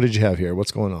 What did you have here?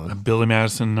 What's going on? Billy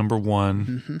Madison, number one.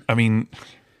 Mm-hmm. I mean,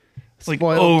 it's like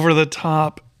Spoiled. over the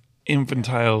top,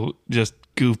 infantile, just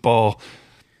goofball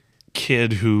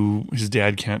kid who his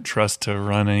dad can't trust to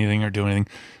run anything or do anything.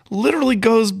 Literally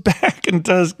goes back and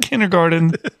does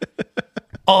kindergarten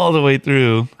all the way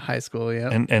through. high school. Yeah,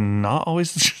 And not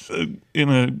always in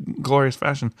a glorious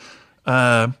fashion.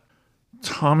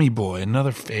 Tommy Boy,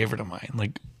 another favorite of mine.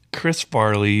 Like Chris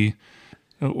Farley.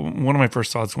 One of my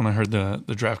first thoughts when I heard the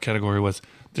draft category was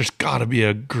there's got to be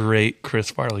a great Chris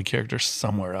Farley character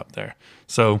somewhere up there.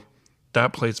 So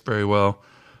that plays very well.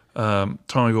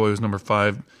 Tommy Boy was number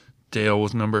 5. Dale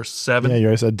was number 7. Yeah, you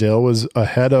already said Dale was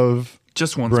ahead of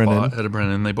Just one Brennan. spot ahead of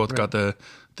Brennan. They both got the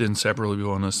inseparably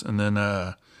bonus. And then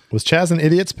Was Chaz an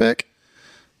idiot's pick?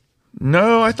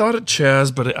 no, I thought it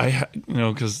Chaz, but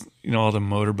because all the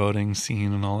motorboating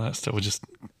scene and all that stuff was just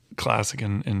classic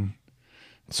and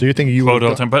So you're thinking you quote would all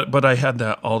the time. But I had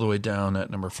that all the way down at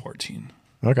number 14.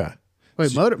 Okay.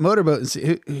 wait, motorboat.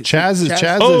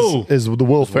 Chaz Oh! is the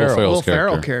Will Ferrell. Ferrell. Will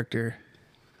Ferrell character.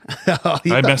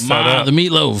 I messed that up. the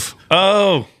meatloaf.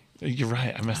 Oh, you're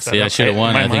right. I messed that See, up. I should have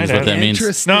won. My I think is mind what that had- means.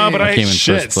 Interesting. No, but I came in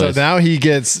Shit. first So place. now he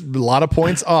gets a lot of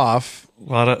points off.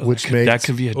 A lot of Which that makes-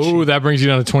 could be a Oh, cheat. that brings you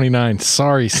down to 29.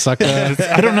 Sorry, sucker.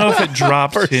 I don't know if it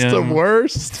dropped First him the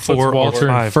worst. 4 or Walter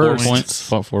in 5 first. points.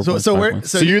 Four So, points, so 5 where?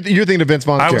 points. So So you're thinking of Vince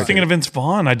Vaughn's I was character. thinking of Vince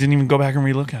Vaughn. I didn't even go back and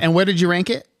relook at it. and where did you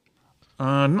rank it?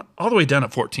 All the way down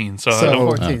at 14. So, I So- don't,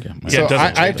 14. Okay. yeah, So it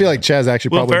doesn't I feel like Chaz actually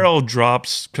Will probably. Ferrell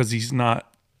drops because he's not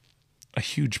a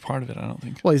huge part of it, I don't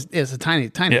think. Well, it's a tiny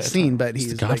Yeah, it's scene, but he's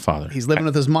the Godfather. He's living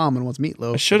with his mom and wants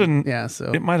meatloaf. I shouldn't. Yeah,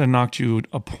 so It might have knocked you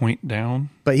a point down.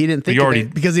 but he didn't think you of already-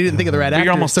 it because he didn't think of the right But you're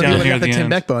actor. almost So he down would here have at got the the Tim end.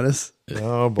 Beck bonus.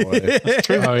 Oh boy.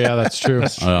 Oh yeah, that's true.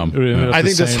 I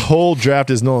think this whole draft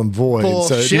is null and void.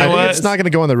 Bullshit. So You I know think what? it's not going to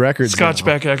go on the record.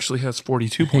 Scotchback actually has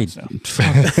 42 points now.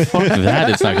 Fuck that.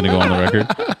 It's not going to go on the record.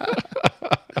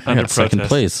 I Under got second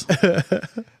protest. place.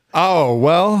 Oh,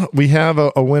 well, we have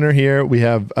a winner here. We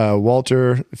have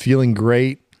Walter feeling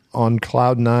great on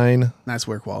cloud 9. Nice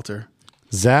work, Walter.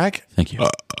 Zach, Thank you.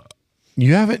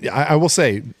 you haven't, I will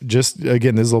say, just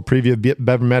again, this little preview of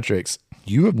Bevermetrics,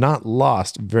 you have not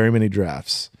lost very many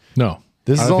drafts. No,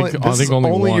 This is I think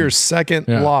only one. your second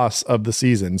Yeah. loss of the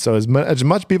season. So as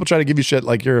much people try to give you shit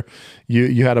like you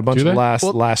had a bunch Do of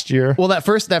they? last year. Well, that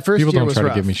first People year don't was try to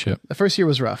rough. give me shit. The first year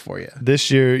was rough for you.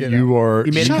 This year you are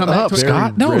You made it Shut come back up, to it.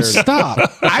 Scott. No, Very- stop.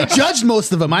 I judged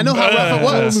most of them. I know how rough it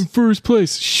I'm was. in first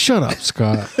place. Shut up,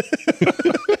 Scott.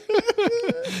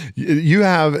 You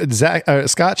have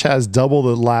Scotch has double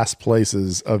the last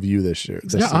places of you this year.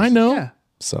 Yeah, I know. Yeah,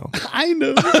 So I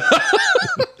know.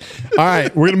 all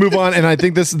right, we're gonna move on, and I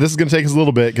think this is gonna take us a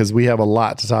little bit because we have a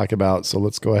lot to talk about. So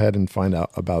let's go ahead and find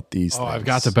out about these. Oh, things. I've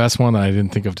got the best one that I didn't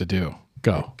think of to do.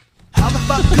 Go. How the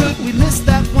fuck could we miss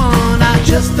that one? I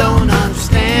just don't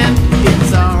understand.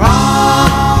 It's our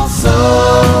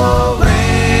also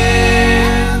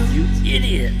ran. You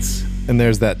idiots. And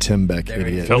there's that Tim Beck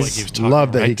idiot. Felt like he was talking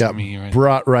Love that he right to got me right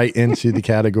brought right into the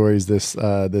categories this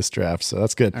draft. So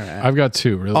that's good. I've got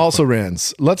two. Really Also, quick.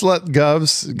 Rans. Let's let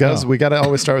Govs. No. We got to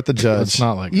always start with the judge. It's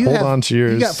not like Hold on to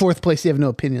yours. You got fourth place. You have no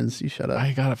opinions. You shut up.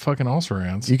 I got it fucking also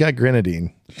rounds. You got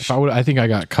grenadine. I think I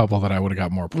got a couple that I would have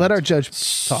got more points. Let our judge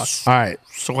talk. All right.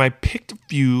 So I picked a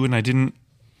few, and I didn't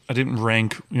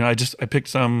rank. I picked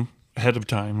some ahead of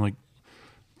time, like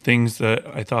things that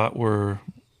I thought were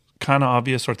kind of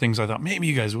obvious, or things I thought maybe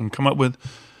you guys wouldn't come up with.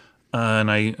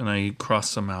 and I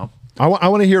crossed some out. I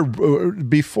want to hear,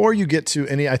 before you get to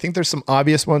any, I think there's some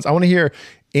obvious ones. I want to hear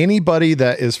anybody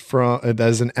that is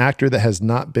an actor that has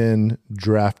not been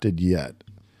drafted yet.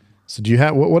 So do you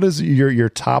have, what is your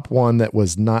top one that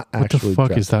was not actually What the fuck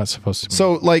drafted? is that supposed to be?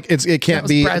 So like it can't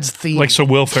be Brad's theme. Like, so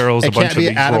Will Ferrell's a it bunch can't of be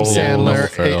these Adam roles.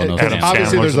 Sandler. Adam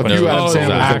Obviously, Sandler's there's a a few bunch Adam of-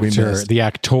 Sandlers that we missed. The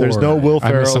actor. There's no Will I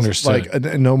Ferrell's, misunderstood.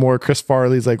 like no more Chris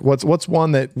Farley's. Like what's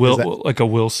one that is that- Like a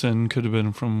Wilson could have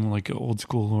been from like Old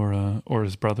School, or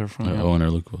his brother from Owen or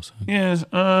Luke Wilson. Yes.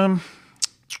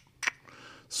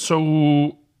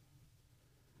 So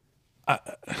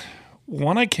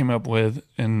one I came up with,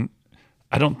 and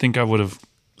I don't think I would have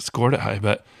scored it high,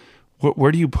 but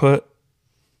where do you put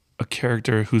a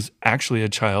character who's actually a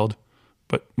child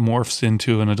but morphs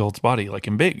into an adult's body, like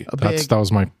in Big? That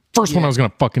was my first one I was going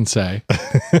to fucking say.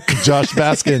 Josh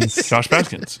Baskins. Josh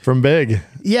Baskins from Big.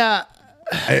 Yeah.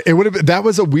 It would have. That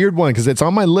was a weird one because it's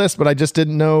on my list, but I just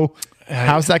didn't know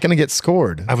how's that going to get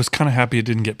scored. I was kind of happy it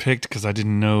didn't get picked because I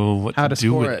didn't know what How to to do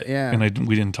score with it, yeah. and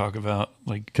we didn't talk about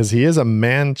like Because he is a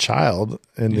man child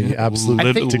in the absolute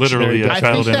literally a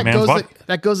child in a man's body.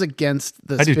 That goes against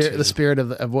I do too. the spirit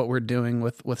of what we're doing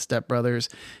with Step Brothers.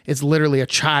 It's literally a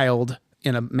child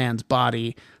in a man's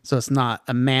body, so it's not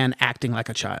a man acting like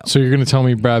a child. So you're going to tell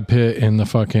me Brad Pitt in the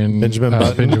fucking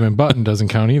Benjamin Button doesn't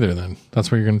count either then? That's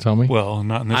what you're going to tell me? Well,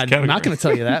 not in this I'm category. not going to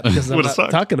tell you that because I'm Would've not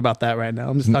sucked. talking about that right now.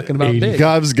 I'm just talking about Big.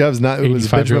 Govs. Not it was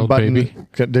Benjamin 85-year-old Button. baby.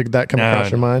 Did that come across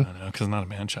your mind? No, because not a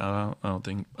man child. I don't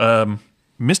think.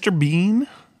 Mr. Bean.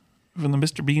 From the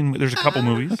Mr. Bean, there's a couple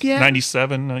movies. yeah.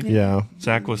 97. Yeah.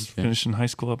 Zach was finishing high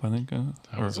school up, I think.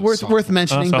 Worth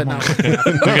mentioning, but not.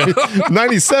 Okay.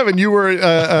 97. You were.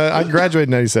 I graduated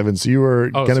in 97, so you were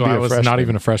going to so be I a was freshman. not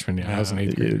even a freshman yet. I was an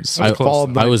 8th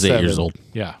grader. I was 8 years old.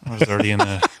 Yeah. I was already in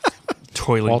the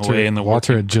toiling Walter, away in the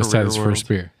Walter had working just had career his world. first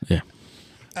beer.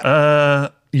 Yeah.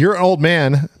 You're an old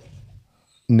man,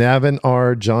 Navin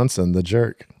R. Johnson, the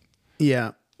jerk.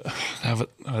 Yeah.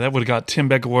 That would have got Tim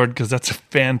Beck Award because that's a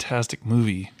fantastic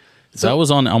movie. That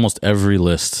was on almost every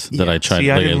list that I tried.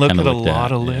 See, I didn't look at a looked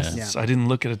lot of Yeah. lists. I didn't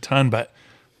look at a ton, but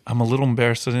I'm a little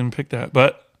embarrassed I didn't pick that.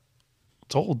 But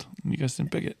it's old. You guys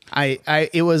didn't pick it.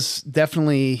 It was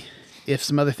definitely, if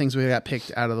some other things we got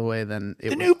picked out of the way, then it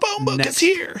The was new phone book next. is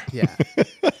here. Yeah.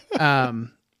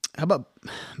 How about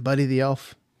Buddy the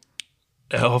Elf?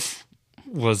 Elf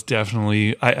was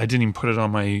definitely. I didn't even put it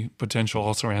on my potential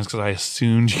also rans because I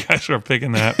assumed you guys were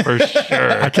picking that for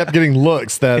sure. I kept getting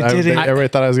looks that everybody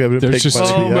thought I was going to pick. There's just Buddy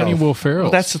so the many Elf. Will Ferrells.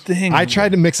 Well, that's the thing. I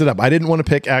tried to mix it up. I didn't want to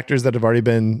pick actors that have already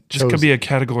been This chosen. could be a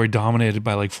category dominated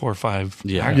by like 4 or 5.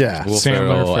 Yeah. actors. Yeah. Will Sandler,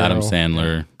 Ferrell, Adam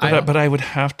Ferrell. Sandler, But I would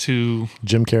have to.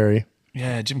 Jim Carrey.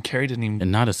 Yeah, Jim Carrey didn't even.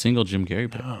 and not a single Jim Carrey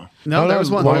pick. No, there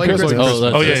was one. Lloyd Lloyd Christmas. Christmas. Oh,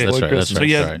 that's, Oh, yeah, that's yeah. right. That's So right.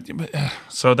 yeah, Sorry. but,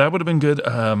 so that would have been good.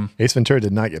 Ace Ventura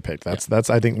did not get picked. That's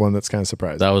I think one that's kind of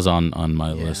surprising. That was on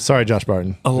my list. Sorry, Josh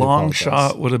Barton. A We long apologize.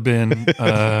 shot would have been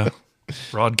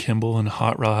Rod Kimball and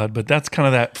Hot Rod, but that's kind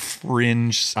of that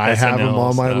fringe. I have him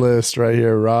on my stuff. list right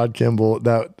here. Rod Kimball.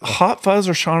 That Hot Fuzz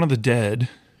or Shaun of the Dead.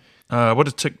 Would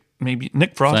have took maybe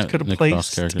Nick Frost could have Nick Frost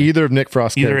placed character. either of Nick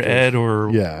Frost. either characters. Ed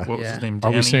or Yeah. what was Yeah. his name? Are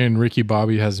we Danny? saying Ricky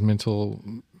Bobby has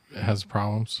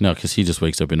problems? No, because he just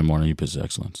wakes up in the morning. He possesses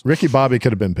excellence. Ricky Bobby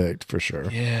could have been picked for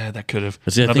sure. Yeah, that could have.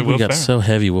 But see, I think we Will got Ferrell. so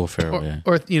heavy Will Ferrell. Yeah.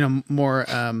 Or more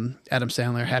Adam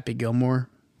Sandler, Happy Gilmore.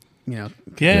 Yeah,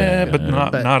 Yeah, but yeah.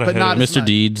 not But ahead not of as Mr. much.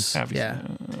 Deeds, Happy- Yeah.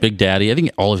 Big Daddy. I think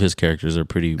all of his characters are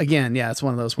pretty. Again, yeah, it's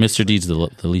one of those ones. Mr. Deeds the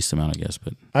least amount, I guess,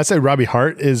 but I'd say Robbie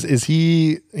Hart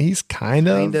he's kind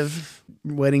of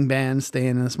wedding band, staying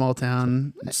in a small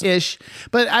town ish.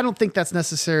 But I don't think that's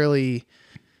necessarily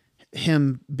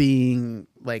him being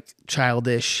like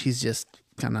childish. He's just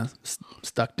kind of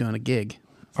stuck doing a gig.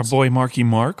 Our boy Marky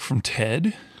Mark from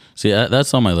Ted. see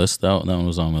that's on my list. That one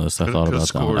was on my list. I thought could've about that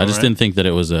scored, one. I just right? didn't think that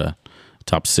it was a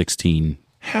top 16.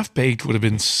 Half Baked would have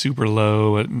been super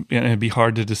low, and it'd be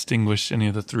hard to distinguish any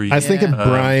of the three. I was thinking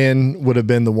Brian would have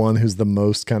been the one who's the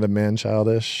most kind of man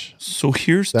childish. So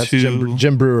here's That's two.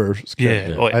 Jim Brewer's Yeah.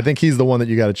 character. Oh, yeah. I think he's the one that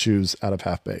you got to choose out of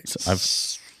Half Baked.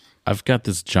 I've got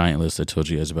this giant list I told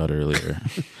you guys about earlier,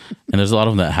 and there's a lot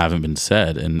of them that haven't been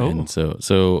said, and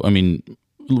so I mean,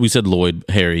 we said Lloyd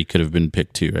Harry could have been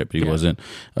picked too, right? But he wasn't.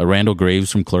 Randall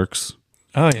Graves from Clerks.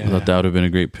 Oh I yeah, thought that would have been a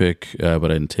great pick, but I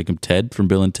didn't take him. Ted from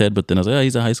Bill and Ted, but then I was like, oh,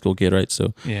 he's a high school kid, right?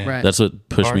 So yeah. Right. that's what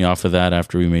pushed me off of that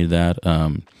after we made that.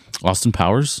 Austin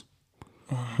Powers,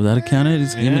 would that have counted?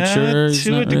 He's immature. He's to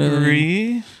a not really-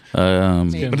 degree.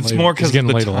 But it's more because of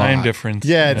the time difference.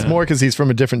 Yeah, it's more because he's from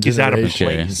a different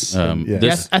generation. He's out of place.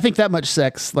 Yes, I think that much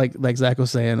sex, like Zach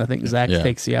was saying, I think Zach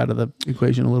takes you out of the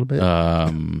equation a little bit.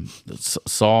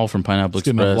 Saul from Pineapple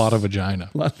Express. Getting a lot of vagina.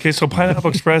 Okay, so Pineapple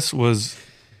Express was...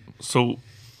 So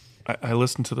I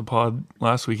listened to the pod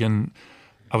last week, and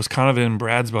I was kind of in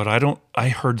Brad's boat. I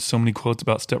heard so many quotes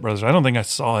about Step Brothers. I don't think I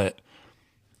saw it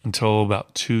until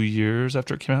about 2 years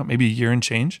after it came out, maybe a year and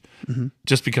change,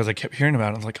 just because I kept hearing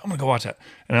about it. I was like, I'm going to go watch that.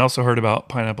 And I also heard about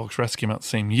Pineapple Express came out the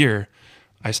same year.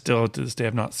 I still, to this day,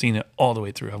 have not seen it all the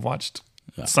way through. I've watched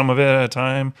some of it at a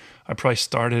time. I probably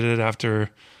started it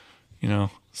after,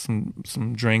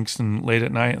 some drinks and late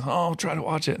at night. Oh, I'll try to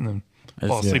watch it, and then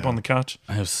fall asleep on the couch.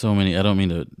 I have so many. I don't mean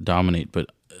to dominate,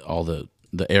 but all the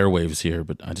airwaves here.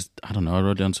 But I don't know. I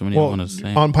wrote down so many I want to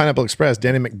say. On Pineapple Express,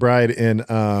 Danny McBride in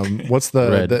what's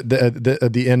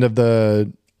the end of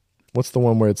the what's the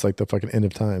one where it's like the fucking end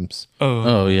of times?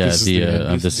 Oh yeah, This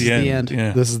is the end.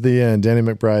 Yeah. This is the end. Danny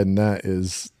McBride, and that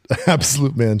is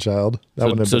absolute man child.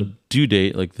 That so Due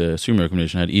Date, like the streaming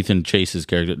recommendation, had Ethan Chase's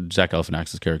character, Zach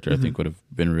Galifianakis' character. I think would have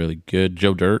been really good.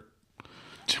 Joe Dirt.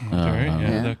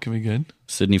 That could be good.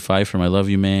 Sidney Fife from I Love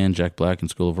You Man, Jack Black in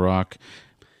School of Rock.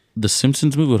 The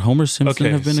Simpsons movie, would Homer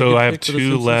Simpson have been a good I have pick for the two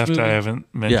Simpsons left movie? I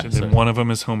haven't mentioned, and one of them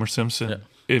is Homer Simpson.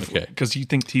 Because you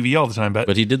think TV all the time,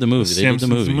 but he did the movie. The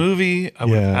Simpsons movie, I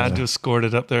would have had to have scored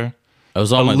it up there. I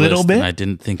was on my little list, bit. and I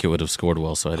didn't think it would have scored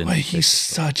well, so I didn't. He's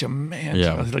such a man.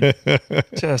 Yeah.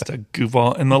 Just a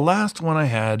goofball. And the last one I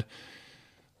had,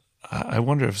 I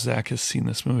wonder if Zach has seen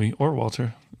this movie, or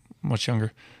Walter, much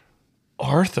younger.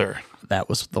 Arthur. That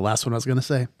was the last one I was going to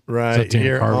say. Right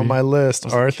here on my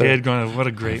list, Arthur. Kid going, what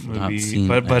a great movie,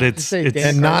 but it's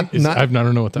and not I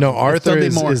don't know what that. No, Arthur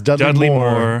is Dudley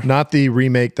Moore, not the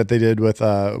remake that they did with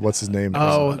what's his name?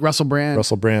 Russell Brand.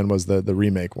 Russell Brand was the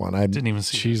remake one. I didn't even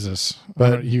see. Jesus,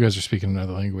 but you guys are speaking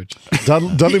another language.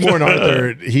 Dudley Moore and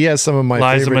Arthur. He has some of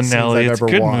my Liza favorite Minnelli. scenes I've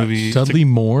ever watched. Movie. Dudley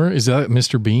Moore, is that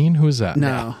Mr. Bean? Who is that?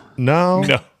 No.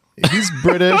 He's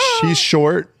British. He's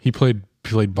short. He played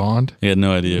Bond. He had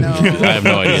no idea. I have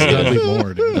no idea. Dudley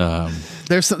Moore, dude.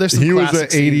 There's some he was an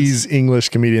scenes. 80s English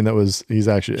comedian he's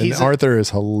Arthur is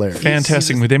hilarious.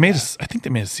 Fantastic movie. I think they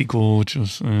made a sequel, which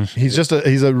was he's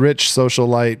a rich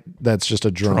socialite that's just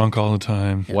a drunk all the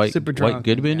time. White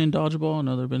Goodman in Dodgeball,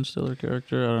 another Ben Stiller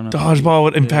character. I don't know.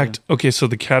 Dodgeball. In fact, okay, so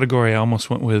the category I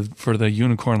almost went with for the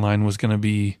unicorn line was going to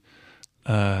be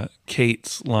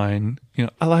Kate's line.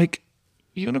 I like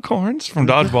unicorns from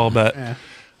Dodgeball, but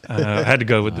I had to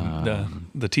go with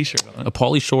the T-shirt on it.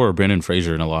 Pauly Shore or Brendan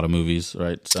Fraser in a lot of movies,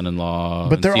 right? Son-in-Law,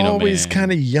 but they're Encino always Man.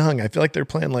 kind of young. I feel like they're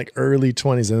playing like early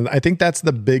 20s, and I think that's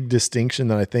the big distinction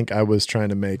that I think I was trying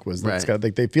to make was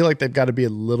that they feel like they've got to be a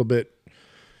little bit.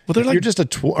 Well, they're you're just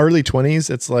early 20s.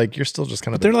 It's like you're still just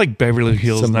kind of. They're like Beverly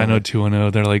Hills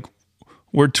 90210. They're like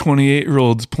we're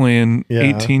 28-year-olds playing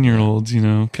 18-year-olds,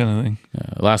 kind of thing.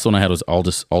 Last one I had was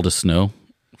Aldous Snow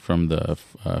from the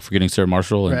Forgetting Sarah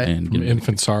Marshall and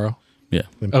Infant Sorrow. Yeah,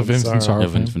 Infant Sorrow.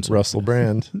 Russell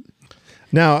Brand.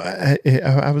 Now,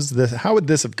 how would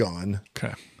this have gone?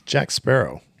 Okay, Jack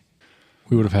Sparrow.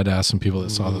 We would have had to ask some people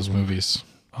that saw those movies.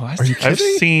 Oh, Are you kidding? I've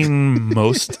seen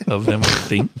most of them, I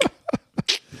think.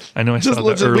 I know I saw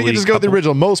the early. We can just go with the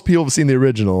original. Most people have seen the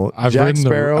original. I've ridden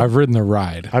the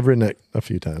ride. I've ridden it a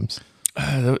few times.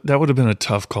 That would have been a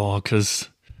tough call because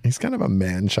he's kind of a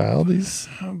man child. It's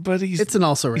an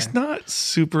also ran. He's not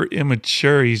super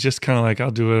immature. He's just kind of like, I'll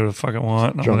do whatever the fuck I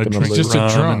want. I want to drink. He's just a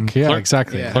drunk. Yeah,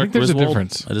 exactly. Yeah. I think there's a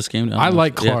difference. I just came down. I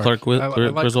like Clark. Clark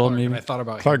Griswold. Maybe I thought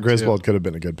about Clark Griswold could have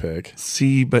been a good pick.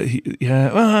 See, but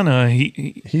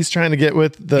he's trying to get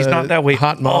with the he's not that way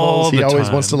hot models. He always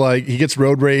wants to he gets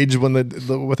road rage when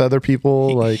with other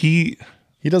people.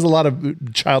 He does a lot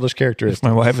of childish characteristics. If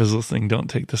my wife is listening, don't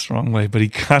take this the wrong way, but he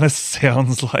kind of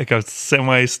sounds like a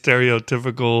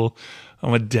semi-stereotypical,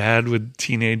 I'm a dad with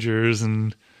teenagers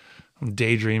and I'm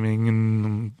daydreaming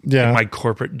and in my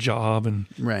corporate job. And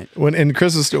right. When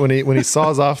he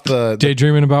saws off the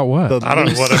daydreaming about what? I don't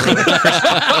know, whatever.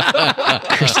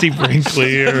 Christy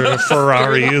Brinkley or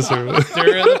Ferraris or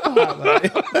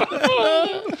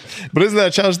But isn't that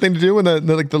a childish thing to do when the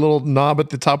little knob at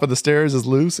the top of the stairs is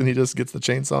loose and he just gets the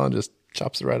chainsaw and just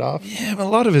chops it right off? Yeah, but a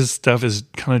lot of his stuff is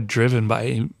kind of driven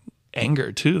by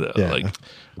anger too, though. Yeah.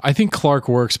 I think Clark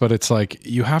works, but it's like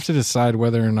you have to decide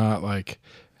whether or not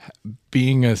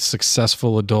being a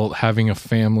successful adult, having a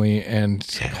family, and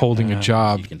holding a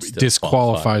job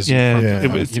disqualifies you. Yeah,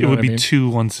 it would be too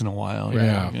once in a while.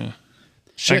 Yeah.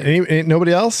 Shit, ain't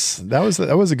nobody else. That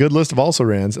was a good list of also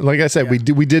rans. And like I said,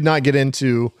 we did not get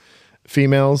into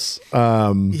females.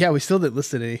 Yeah, we still didn't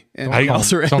list any. And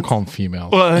Don't call them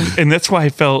females. Well, and that's why I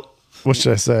felt. What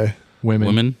should I say?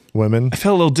 Women. Women. I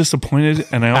felt a little disappointed,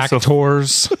 and I also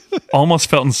Actors. almost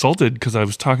felt insulted because I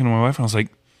was talking to my wife, and I was like,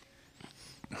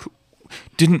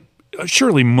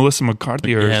 surely Melissa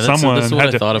McCarthy or someone that's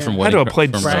what I thought of from had to have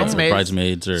played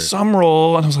Bridesmaids or some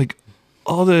role, and I was like,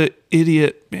 all the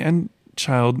idiot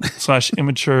man-child /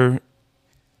 immature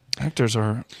actors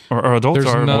or adults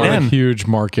There's are not men. a huge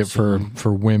market for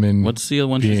women. What's the other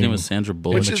one? His name was Sandra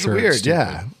Bullock. Which is weird,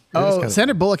 yeah. Oh,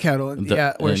 Sandra Bullock had one.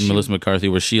 Yeah, and Melissa McCarthy,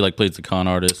 where she like plays the con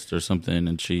artist or something,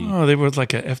 and she. Oh, they were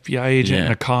like an FBI agent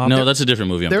and a cop. No, that's a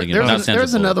different movie. I'm thinking.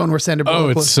 There's another one where Sandra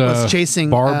Bullock was chasing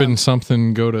Barb and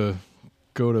something. Go to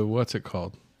what's it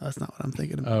called? That's not what I'm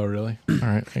thinking about. Oh, really? All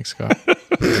right, thanks, Scott.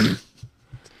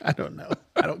 I don't know.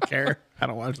 I don't care. I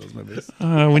don't watch those movies.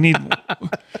 We need.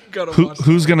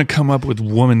 Who's going to come up with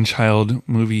woman-child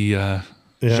movie?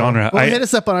 Genre. Well, hit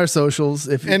us up on our socials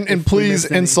if please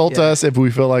insult us if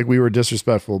we feel like we were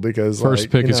disrespectful, because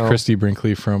first pick is Christy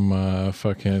Brinkley from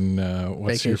fucking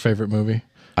what's your favorite movie?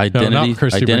 Identity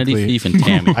Thief and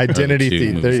Tammy. Identity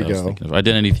Thief. There you go.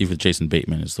 Identity Thief with Jason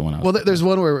Bateman is the one. There's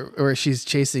one where she's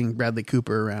chasing Bradley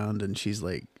Cooper around, and she's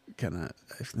like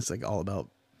it's like all about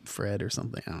Fred or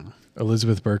something. I don't know.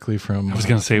 Elizabeth Berkley from. I was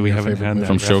going to say we haven't had that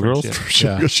from Showgirls.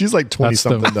 Yeah. She's like 20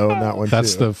 something though in that one.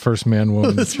 That's the first man,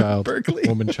 woman, child. Berkley.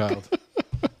 Woman, child.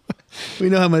 We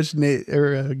know how much Nate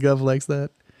or Gov likes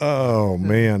that. Oh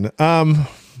man.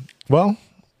 Well,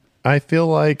 I feel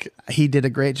like he did a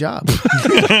great job.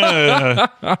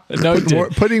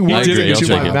 Putting words into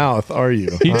my mouth. Are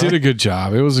you? He did a good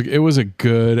job. It was a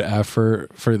good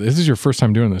effort for this. Is your first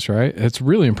time doing this, right? It's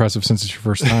really impressive since it's your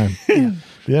first time.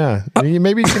 Yeah.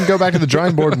 Maybe you can go back to the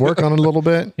drawing board and work on it a little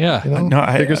bit. Yeah.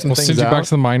 Figure some things send you out. back to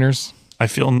the minors. I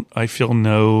feel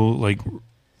no like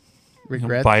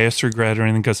bias, regret, or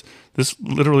anything, because this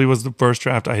literally was the first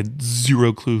draft. I had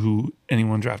zero clue who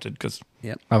anyone drafted because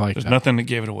I like there's that. nothing that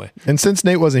gave it away. And since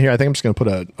Nate wasn't here, I think I'm just going to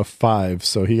put a 5,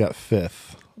 so he got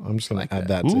 5th. I'm just going to add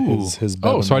that to his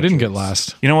so I didn't get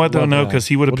last. You know what, though? No, because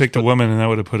he would have picked a woman, and that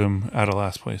would have put him out of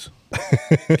last place.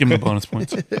 Give him the bonus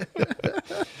points.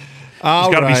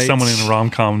 There's got to be someone in a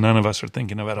rom-com none of us are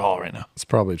thinking of at all right now. It's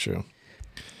probably true.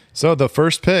 So the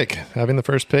first pick, having the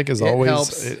first pick is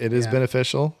always, it is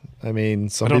beneficial. I mean,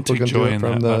 some people can do it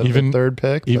from the third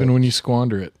pick. Even when you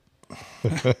squander it.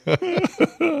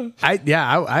 I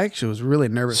actually was really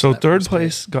nervous. So third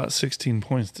place got 16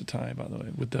 points to tie, by the way,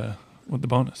 with the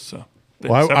bonus. So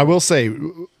I will say,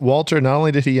 Walter, not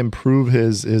only did he improve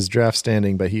his draft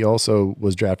standing, but he also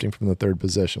was drafting from the third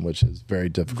position, which is very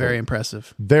difficult. Very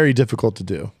impressive. Very difficult to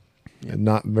do.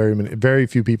 Yep. And very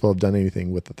few people have done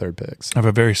anything with the third picks. I have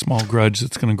a very small grudge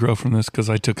that's going to grow from this because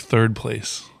I took third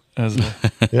place as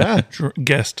a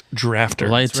guest drafter.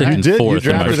 Well, I had taken fourth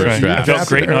in my first draft. I felt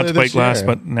great not to play last,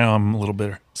 but now I'm a little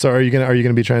bitter. So are you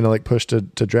gonna be trying to like push to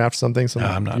draft something? No,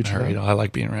 I'm not in a hurry. I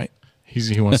like being right.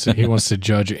 He wants to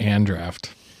judge and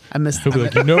draft. I missed. He'll be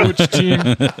like, which team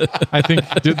I think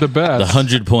did the best. The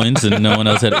 100 points and no one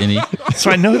else had any.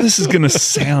 So I know this is going to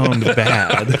sound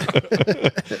bad.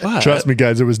 Trust me,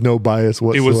 guys, there was no bias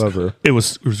whatsoever. It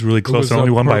was really close. I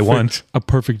only won by one. A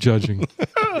perfect judging.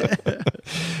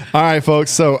 All right,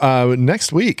 folks. So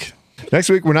next week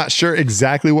we're not sure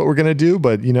exactly what we're going to do,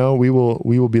 but we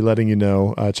will be letting you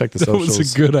know. Check the socials. That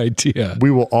was a good idea.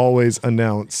 We will always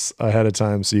announce ahead of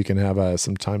time so you can have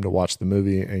some time to watch the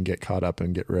movie and get caught up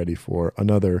and get ready for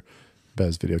another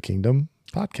Bez Video Kingdom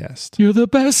podcast. You're the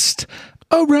best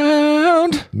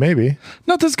around. Maybe.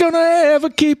 Nothing's gonna ever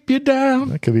keep you down.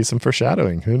 That could be some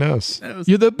foreshadowing. Who knows?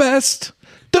 You're the best.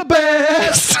 The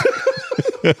best.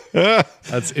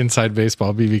 That's inside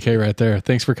baseball, BVK right there.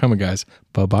 Thanks for coming, guys.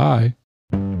 Bye-bye.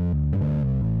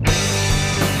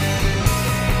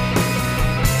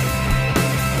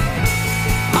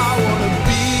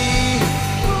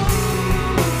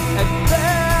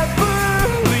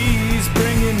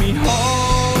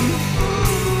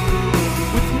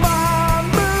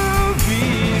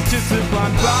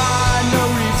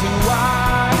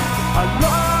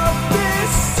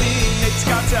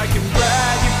 I can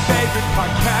brag your favorite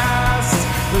podcast.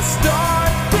 The stars